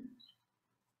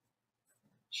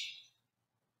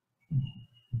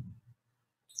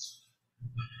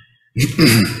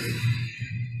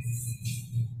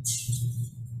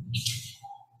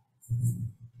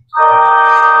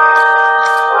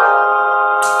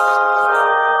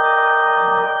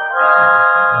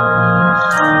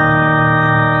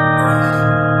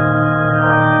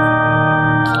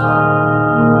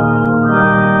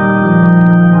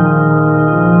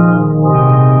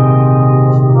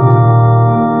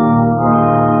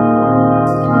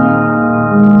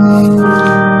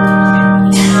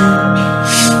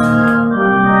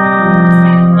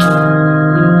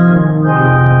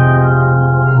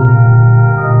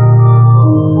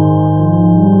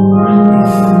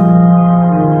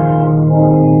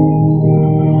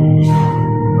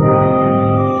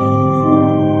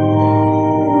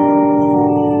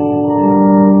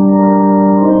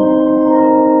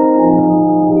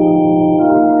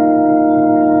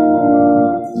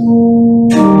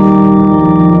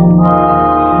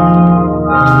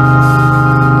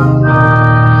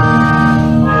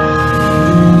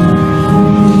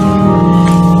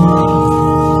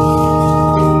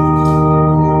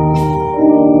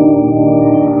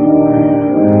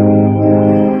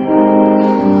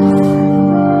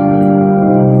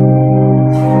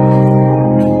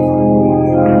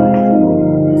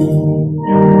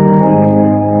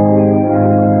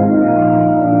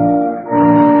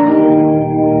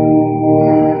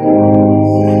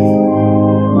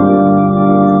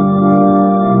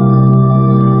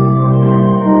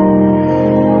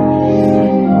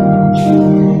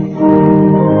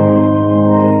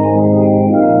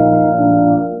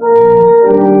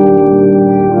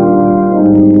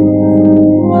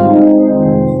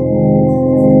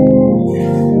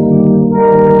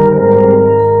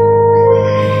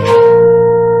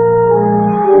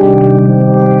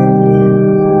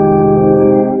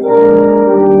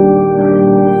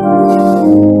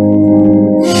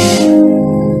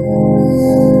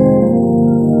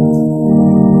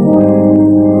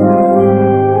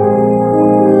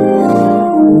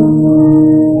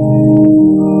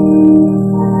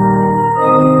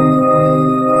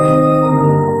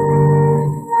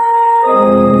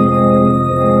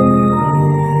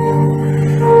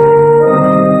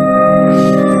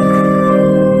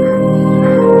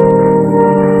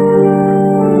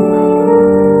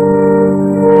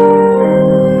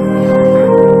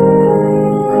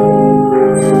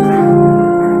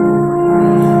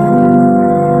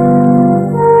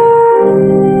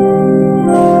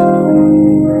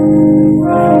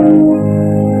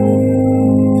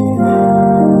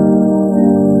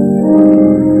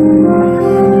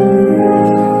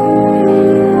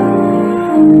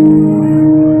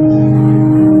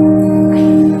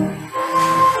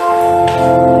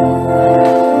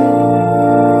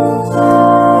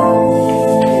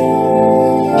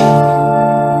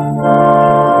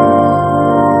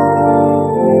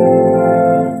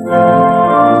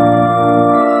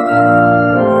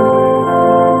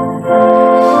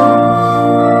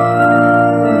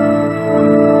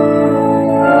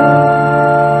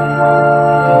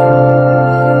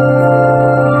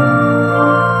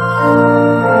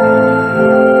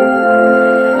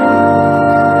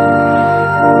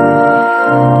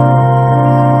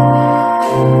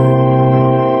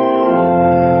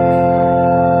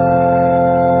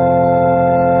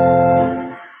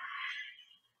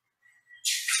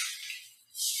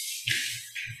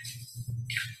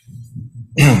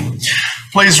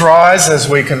 Please rise as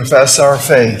we confess our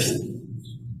faith.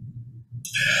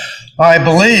 I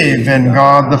believe in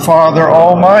God the Father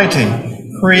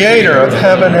Almighty, creator of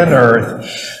heaven and earth.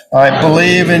 I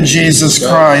believe in Jesus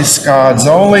Christ, God's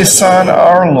only Son,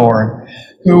 our Lord,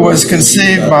 who was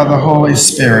conceived by the Holy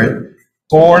Spirit,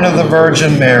 born of the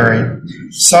Virgin Mary,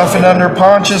 suffered under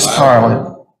Pontius Pilate,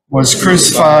 was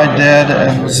crucified, dead,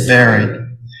 and was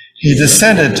buried. He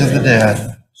descended to the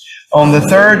dead. On the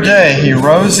third day he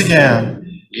rose again.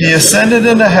 He ascended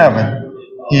into heaven.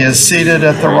 He is seated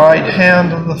at the right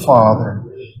hand of the Father,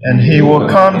 and he will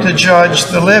come to judge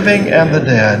the living and the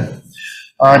dead.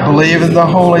 I believe in the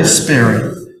Holy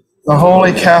Spirit, the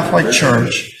Holy Catholic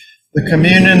Church, the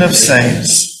communion of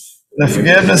saints, the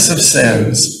forgiveness of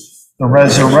sins, the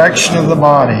resurrection of the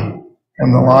body,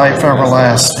 and the life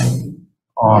everlasting.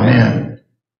 Amen.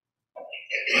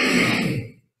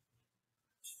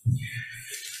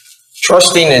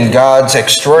 Trusting in God's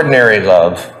extraordinary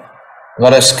love,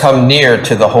 let us come near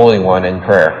to the Holy One in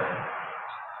prayer.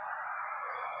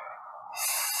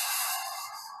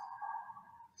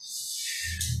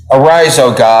 Arise,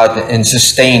 O God, and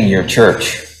sustain your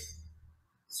church.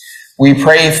 We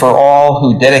pray for all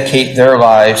who dedicate their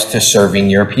lives to serving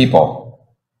your people.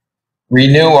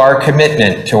 Renew our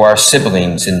commitment to our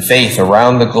siblings in faith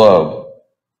around the globe,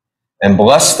 and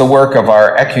bless the work of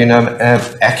our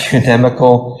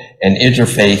ecumenical and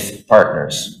interfaith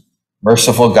partners.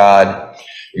 Merciful God,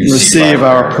 Receive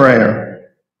our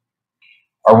prayer.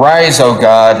 Arise, O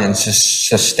God, and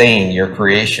sustain your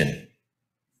creation.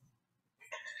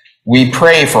 We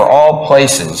pray for all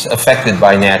places affected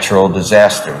by natural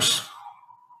disasters.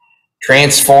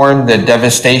 Transform the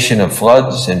devastation of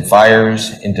floods and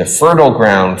fires into fertile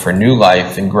ground for new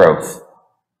life and growth.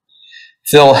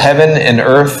 Fill heaven and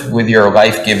earth with your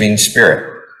life-giving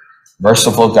spirit.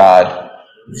 Merciful God,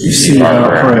 Receive our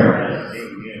prayer.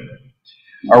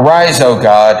 Arise, O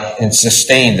God, and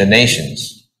sustain the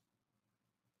nations.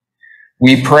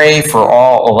 We pray for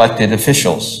all elected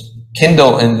officials.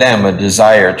 Kindle in them a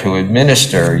desire to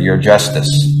administer your justice.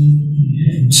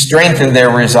 Strengthen their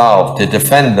resolve to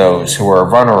defend those who are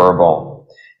vulnerable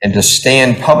and to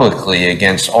stand publicly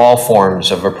against all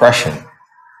forms of oppression.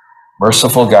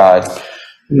 Merciful God,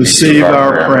 Receive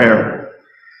our prayer.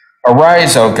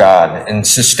 Arise, O God, and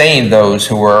sustain those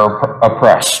who are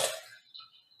oppressed.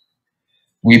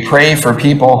 We pray for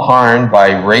people harmed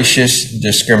by racist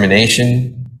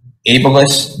discrimination,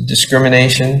 ableist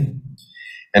discrimination,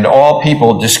 and all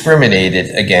people discriminated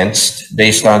against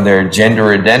based on their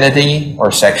gender identity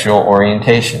or sexual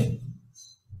orientation.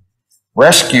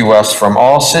 Rescue us from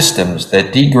all systems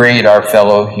that degrade our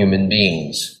fellow human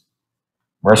beings.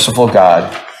 Merciful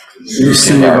God,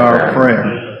 Receive our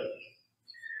prayer.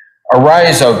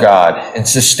 Arise, O God, and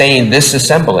sustain this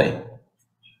assembly.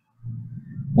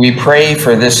 We pray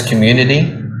for this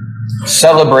community,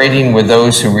 celebrating with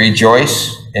those who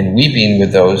rejoice and weeping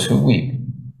with those who weep.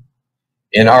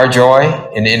 In our joy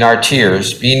and in our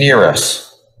tears, be near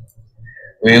us.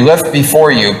 We lift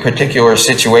before you particular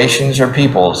situations or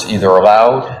peoples, either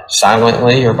aloud,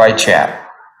 silently, or by chat.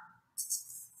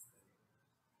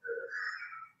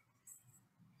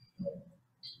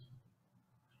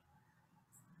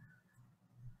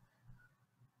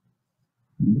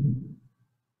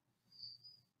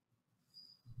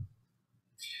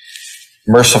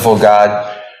 Merciful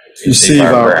God, Receive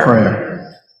our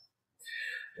prayer.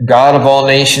 God of all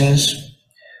nations,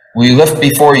 we lift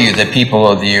before you the people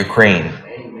of the Ukraine.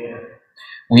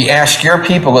 We ask your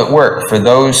people at work for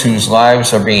those whose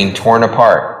lives are being torn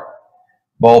apart,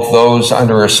 both those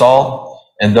under assault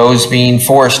and those being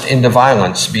forced into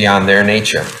violence beyond their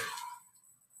nature.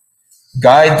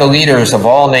 Guide the leaders of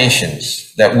all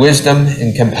nations, that wisdom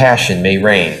and compassion may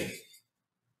reign.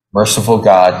 Merciful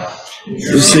God,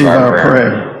 Receive our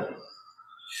prayer.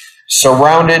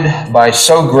 Surrounded by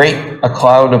so great a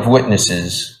cloud of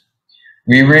witnesses,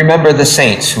 we remember the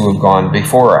saints who have gone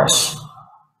before us.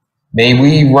 May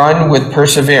we run with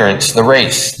perseverance the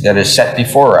race that is set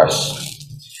before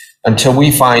us until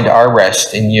we find our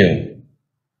rest in you.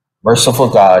 Merciful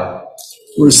God,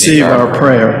 Receive our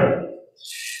prayer.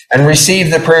 And receive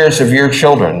the prayers of your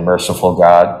children, merciful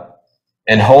God,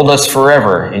 and hold us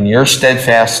forever in your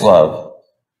steadfast love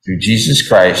through Jesus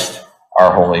Christ,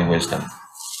 our holy wisdom.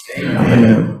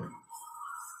 Amen.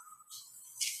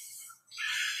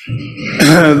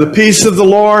 The peace of the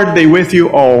Lord be with you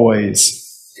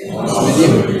always.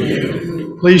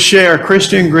 Please share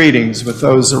Christian greetings with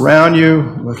those around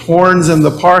you, with horns in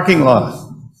the parking lot.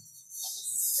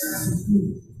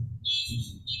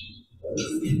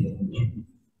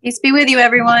 Peace be with you,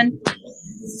 everyone.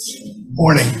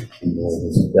 Morning.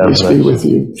 Peace be with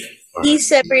you.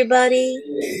 Peace, everybody.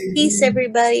 Peace,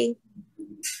 everybody.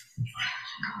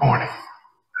 Good morning.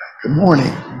 Good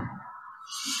morning.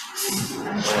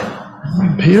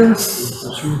 Morning, Peter.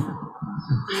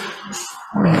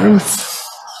 Morning, Ruth.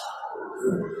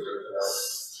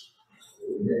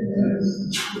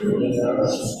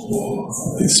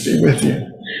 Peace be with you.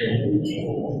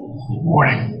 Good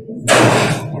morning.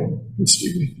 Peace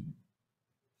be with you.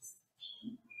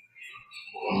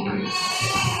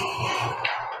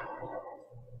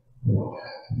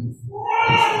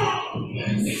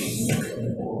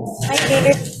 Hi,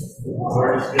 Peter.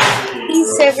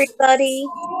 Peace, everybody.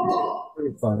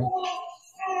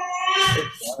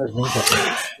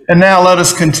 And now let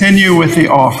us continue with the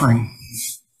offering.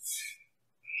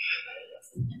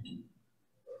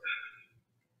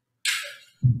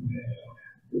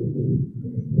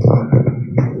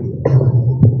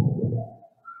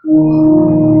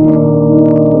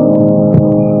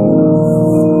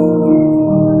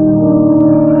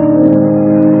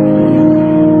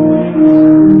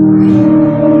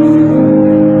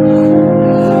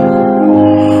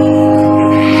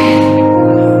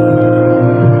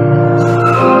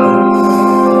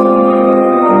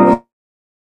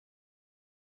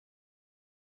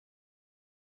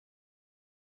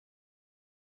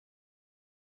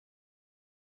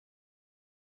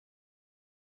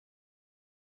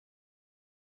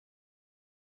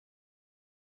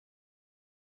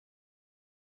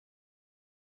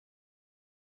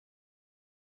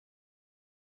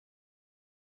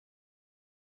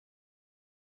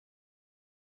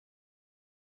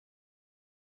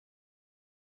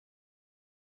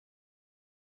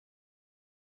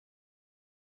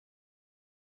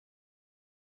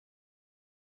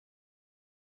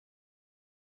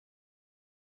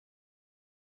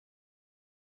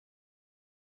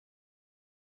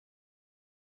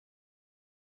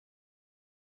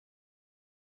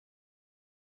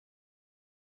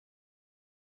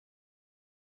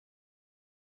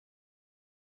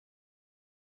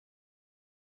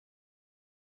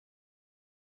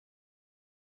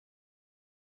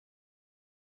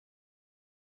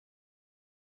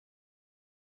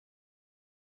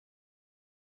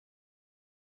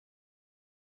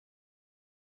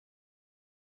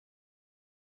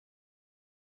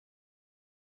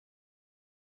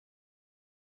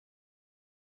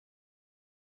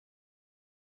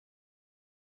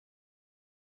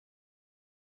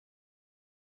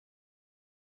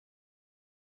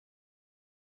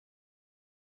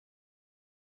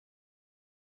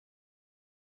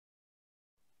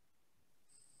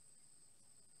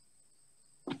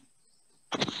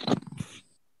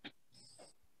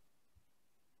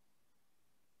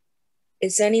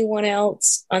 Is anyone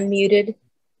else unmuted?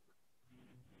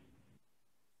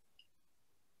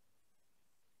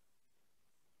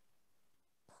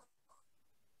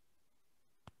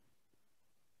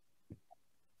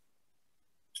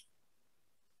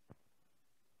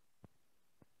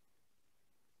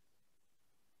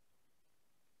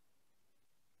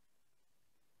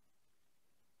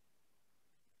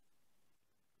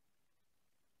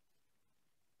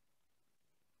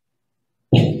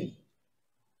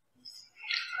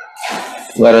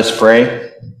 Let us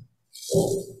pray.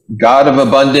 God of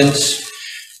abundance,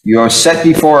 you have set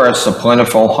before us a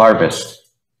plentiful harvest.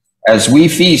 As we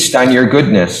feast on your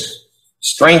goodness,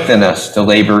 strengthen us to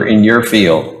labor in your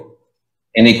field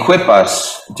and equip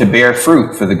us to bear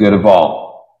fruit for the good of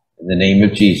all. In the name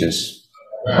of Jesus.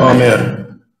 Amen.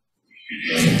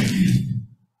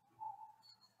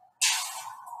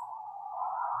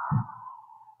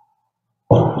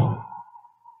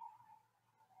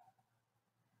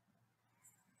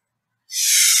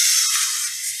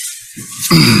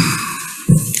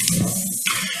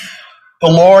 The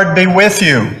Lord be with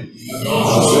you.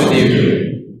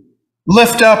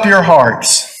 Lift up your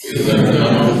hearts.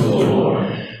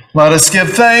 Let us give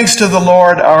thanks to the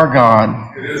Lord our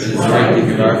God.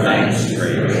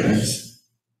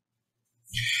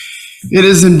 It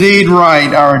is indeed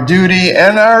right, our duty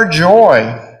and our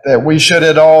joy, that we should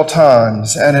at all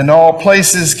times and in all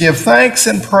places give thanks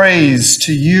and praise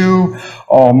to you,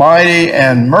 Almighty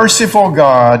and merciful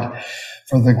God,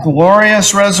 for the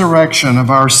glorious resurrection of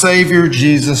our Savior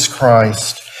Jesus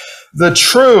Christ, the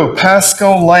true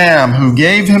Paschal Lamb who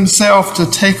gave himself to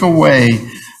take away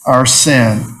our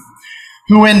sin,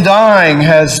 who in dying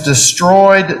has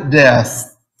destroyed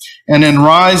death, and in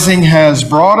rising has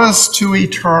brought us to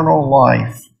eternal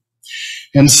life.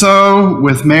 And so,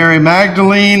 with Mary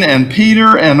Magdalene and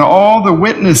Peter and all the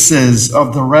witnesses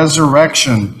of the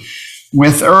resurrection,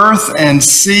 with earth and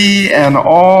sea and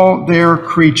all their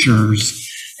creatures,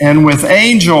 and with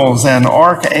angels and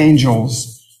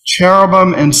archangels,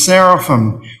 cherubim and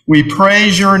seraphim, we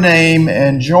praise your name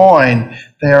and join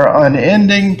their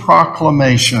unending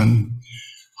proclamation.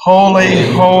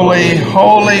 Holy, holy,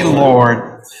 holy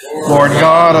Lord, Lord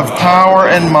God of power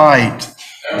and might,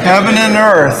 heaven and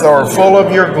earth are full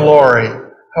of your glory.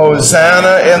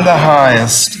 Hosanna in the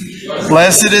highest.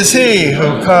 Blessed is he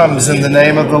who comes in the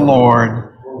name of the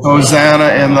Lord.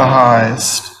 Hosanna in the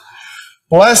highest.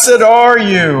 Blessed are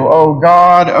you, O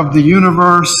God of the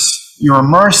universe. Your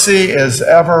mercy is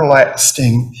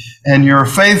everlasting, and your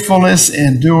faithfulness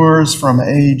endures from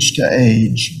age to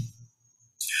age.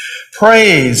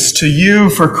 Praise to you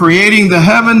for creating the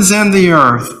heavens and the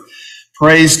earth.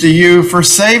 Praise to you for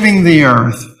saving the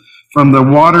earth from the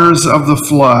waters of the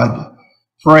flood.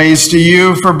 Praise to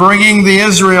you for bringing the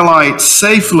Israelites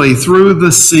safely through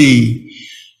the sea.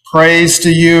 Praise to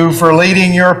you for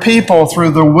leading your people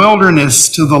through the wilderness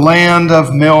to the land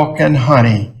of milk and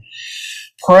honey.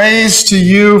 Praise to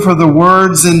you for the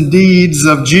words and deeds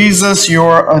of Jesus,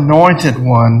 your anointed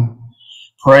one.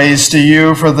 Praise to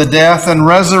you for the death and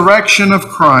resurrection of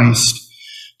Christ.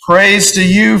 Praise to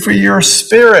you for your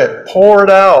Spirit poured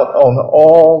out on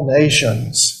all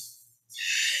nations.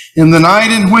 In the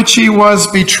night in which he was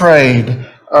betrayed,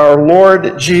 our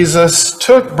Lord Jesus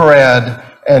took bread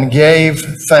and gave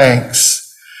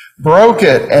thanks, broke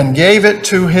it and gave it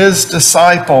to his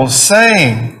disciples,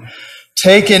 saying,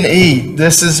 "Take and eat.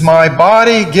 This is my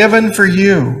body given for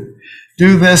you.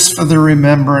 Do this for the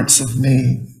remembrance of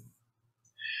me."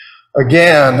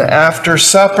 Again, after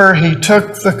supper, he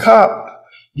took the cup,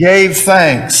 gave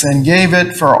thanks, and gave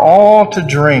it for all to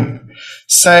drink,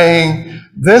 saying,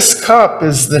 "This cup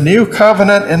is the new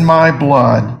covenant in my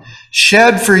blood,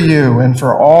 shed for you and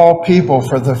for all people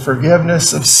for the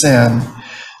forgiveness of sin.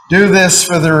 Do this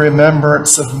for the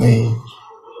remembrance of me."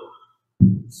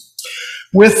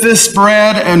 With this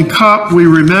bread and cup, we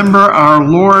remember our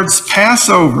Lord's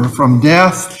Passover from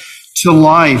death to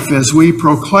life as we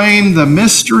proclaim the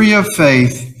mystery of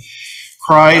faith.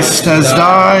 Christ has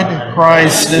died,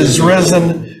 Christ is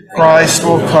risen, Christ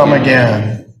will come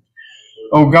again.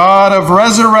 O God of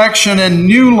resurrection and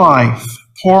new life,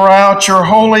 pour out your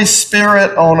Holy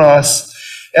Spirit on us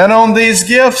and on these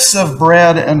gifts of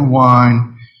bread and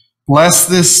wine. Bless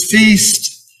this feast.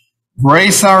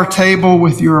 Grace our table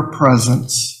with your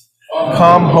presence.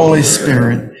 Come, Holy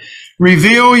Spirit.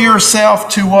 Reveal yourself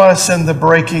to us in the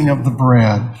breaking of the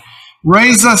bread.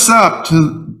 Raise us up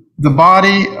to the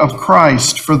body of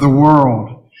Christ for the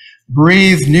world.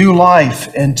 Breathe new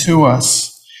life into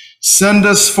us. Send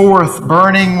us forth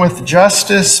burning with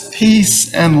justice,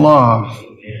 peace, and love.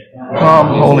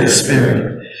 Come, Holy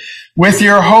Spirit. With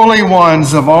your holy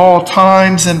ones of all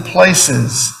times and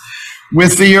places,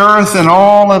 with the earth and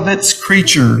all of its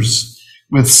creatures,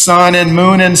 with sun and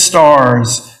moon and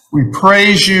stars, we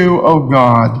praise you, O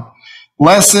God,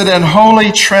 blessed and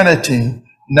holy Trinity,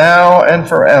 now and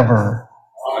forever.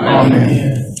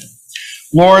 Amen.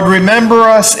 Lord, remember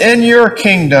us in your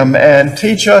kingdom and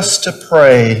teach us to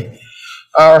pray.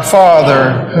 Our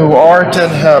Father, who art in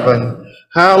heaven,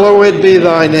 hallowed be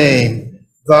thy name.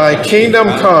 Thy kingdom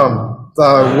come,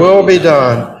 thy will be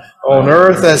done, on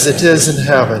earth as it is in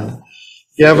heaven.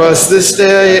 Give us this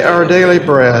day our daily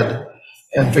bread,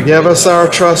 and forgive us our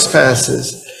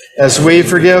trespasses, as we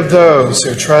forgive those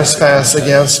who trespass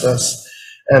against us.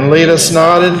 And lead us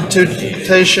not into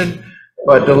temptation,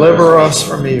 but deliver us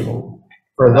from evil.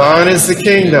 For thine is the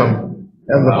kingdom,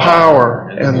 and the power,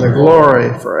 and the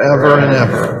glory forever and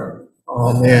ever.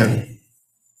 Amen.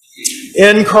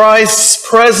 In Christ's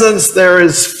presence there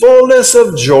is fullness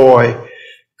of joy.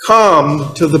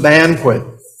 Come to the banquet.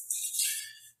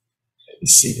 Be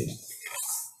seated.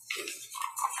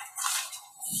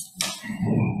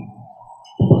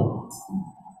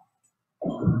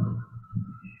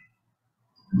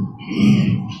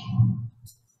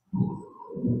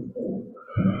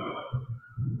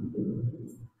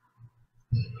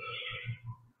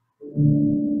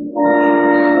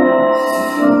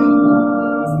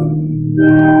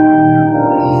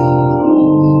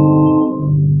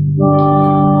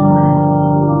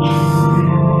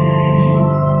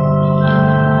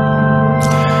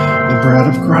 The bread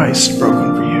of Christ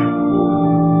broken for you.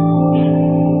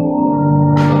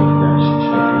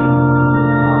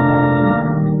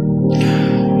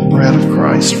 The bread of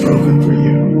Christ broken for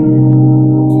you.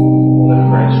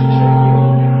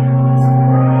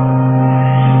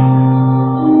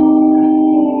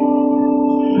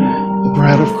 The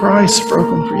bread of Christ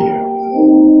broken for you.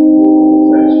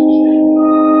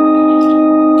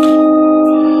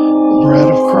 The bread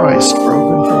of Christ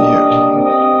broken for you.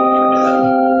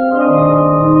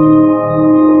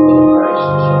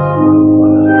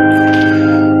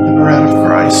 The bread of Christ broken for you. The bread of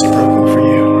Christ broken for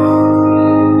you.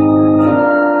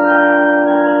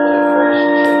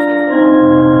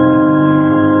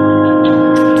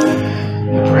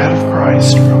 The bread of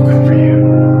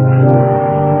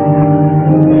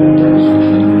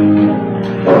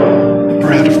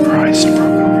Christ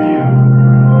broken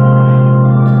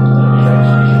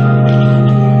for you.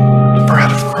 The bread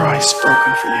of Christ broken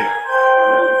for you.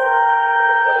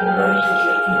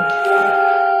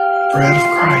 Bread of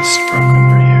Christ broken for you. Bread of Christ broken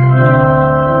for you.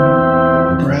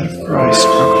 Bread of Christ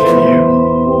broken for you.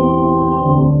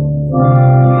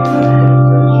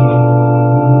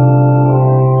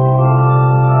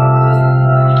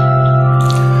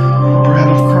 Bread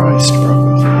of Christ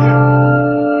broken for you.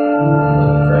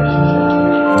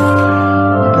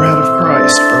 Bread of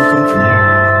Christ broken for you.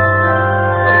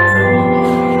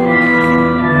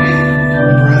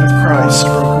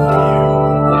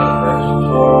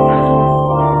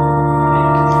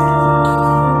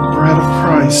 Bread of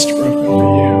Christ broken for you.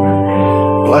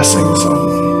 Blessings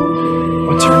on,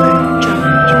 what's your name? John.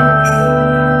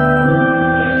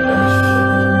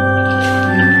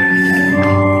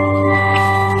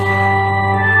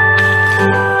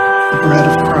 The bread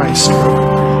of Christ broken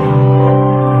for you.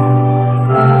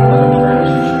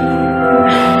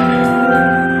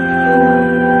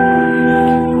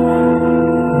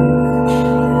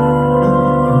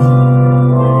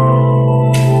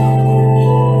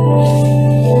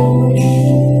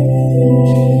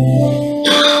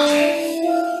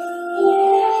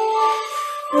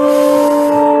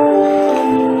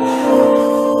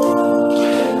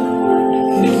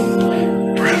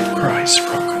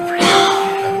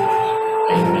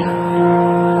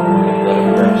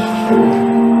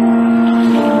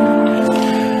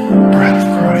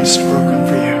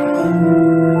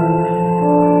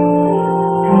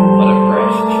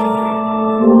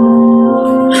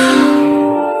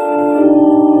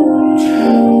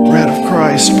 Bread of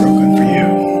Christ broken for you.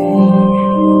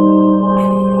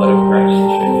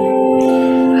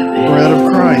 Bread of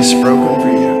Christ broken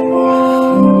for you.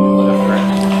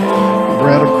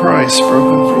 Bread of Christ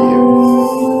broken for you.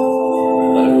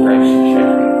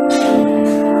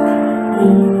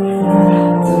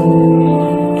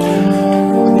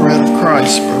 Bread of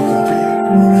Christ broken for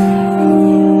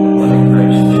you.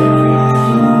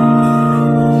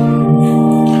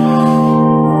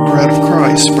 Bread of Christ broken for you. The bread of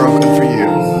Christ broken for you.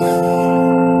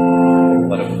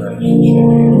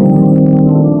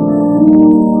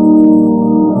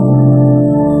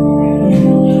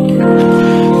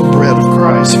 Bread of Christ broken for you. Bread of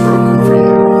Christ broken for you.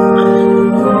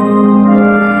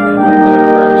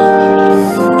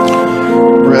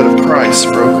 Bread of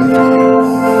Christ broken for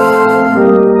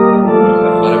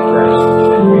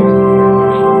you.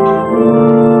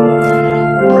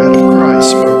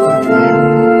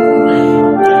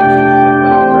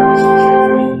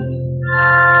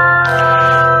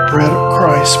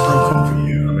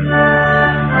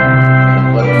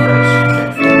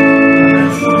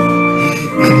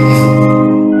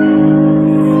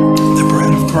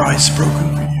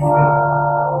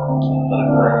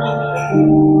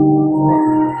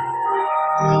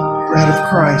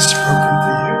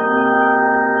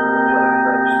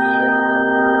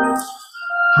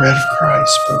 Bread of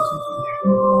Christ broken for you.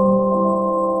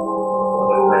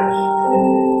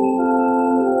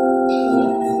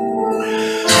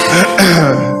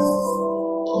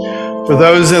 For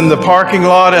those in the parking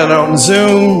lot and on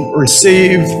Zoom,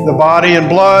 receive the body and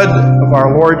blood of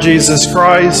our Lord Jesus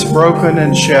Christ, broken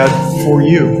and shed for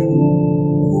you.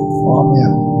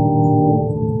 Amen.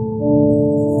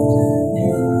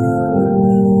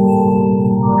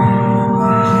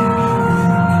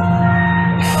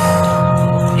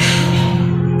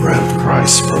 Bread of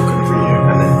Christ broken for you.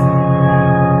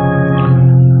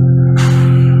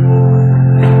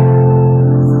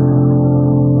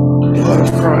 Blood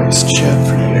of Christ shed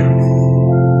for you.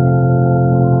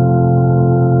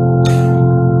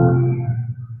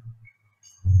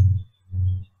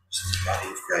 Body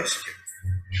of Christ.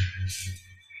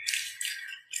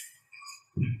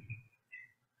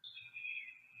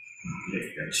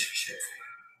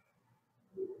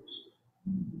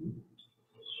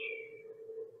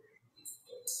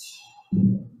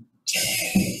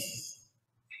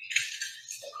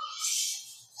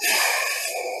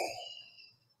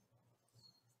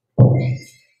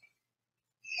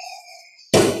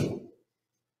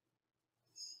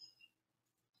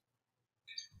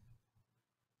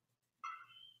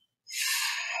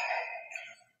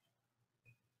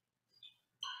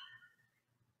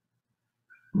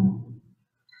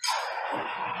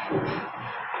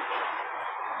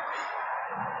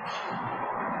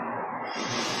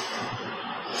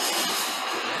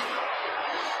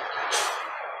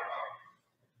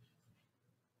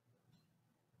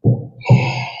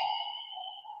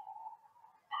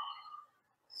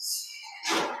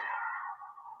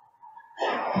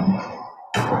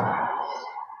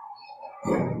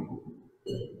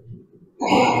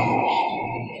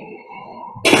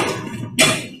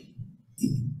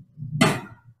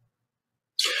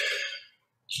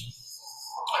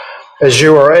 As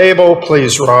you are able,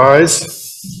 please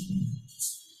rise.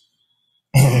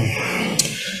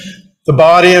 The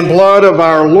body and blood of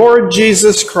our Lord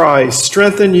Jesus Christ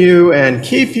strengthen you and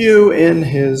keep you in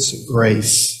his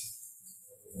grace.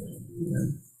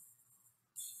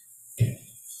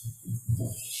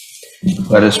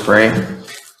 Let us pray.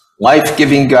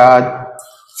 Life-giving God,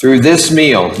 through this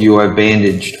meal you have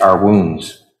bandaged our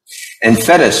wounds and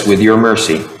fed us with your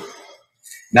mercy.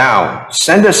 Now,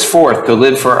 send us forth to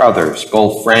live for others,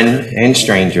 both friend and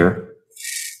stranger,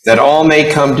 that all may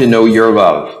come to know your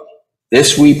love.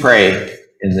 This we pray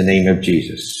in the name of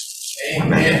Jesus.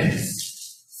 Amen.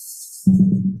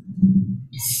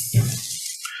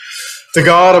 The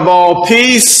God of all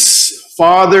peace,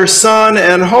 Father, Son,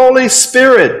 and Holy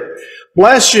Spirit,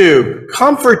 bless you,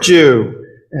 comfort you,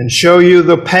 and show you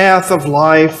the path of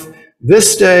life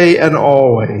this day and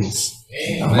always.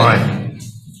 Amen.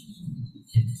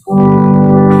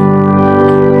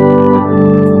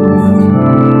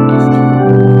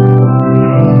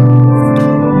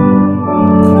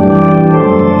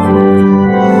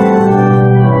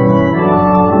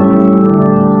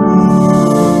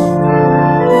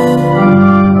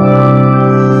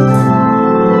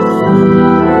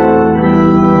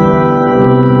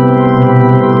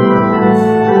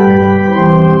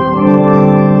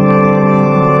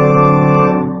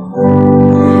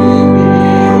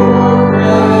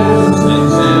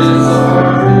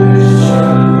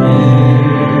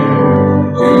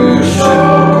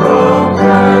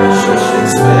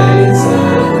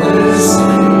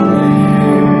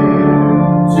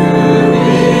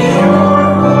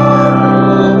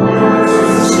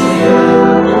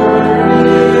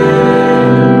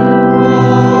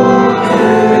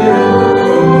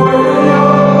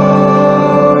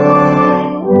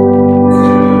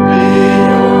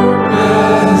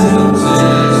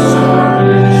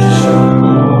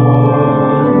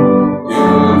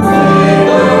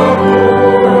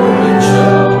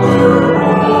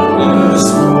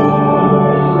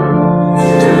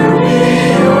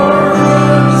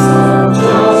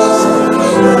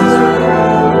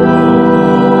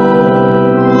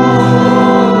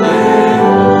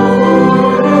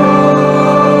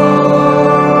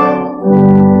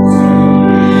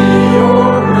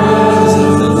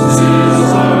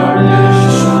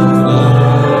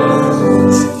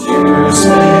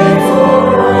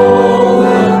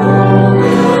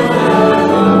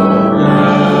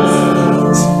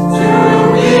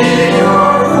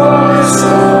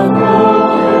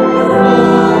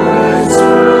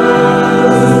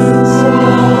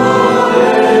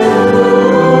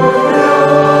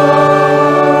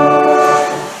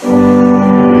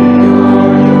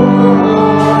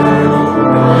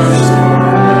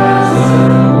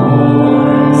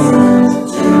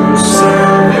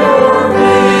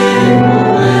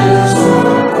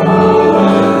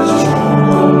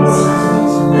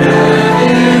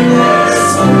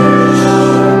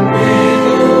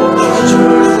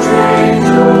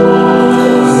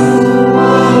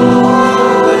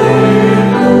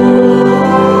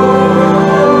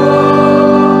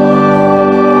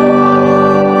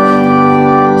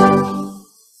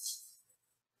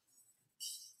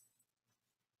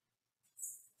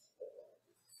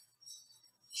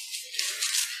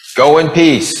 in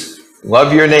peace.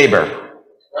 Love your neighbor.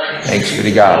 Thanks be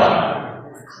to God.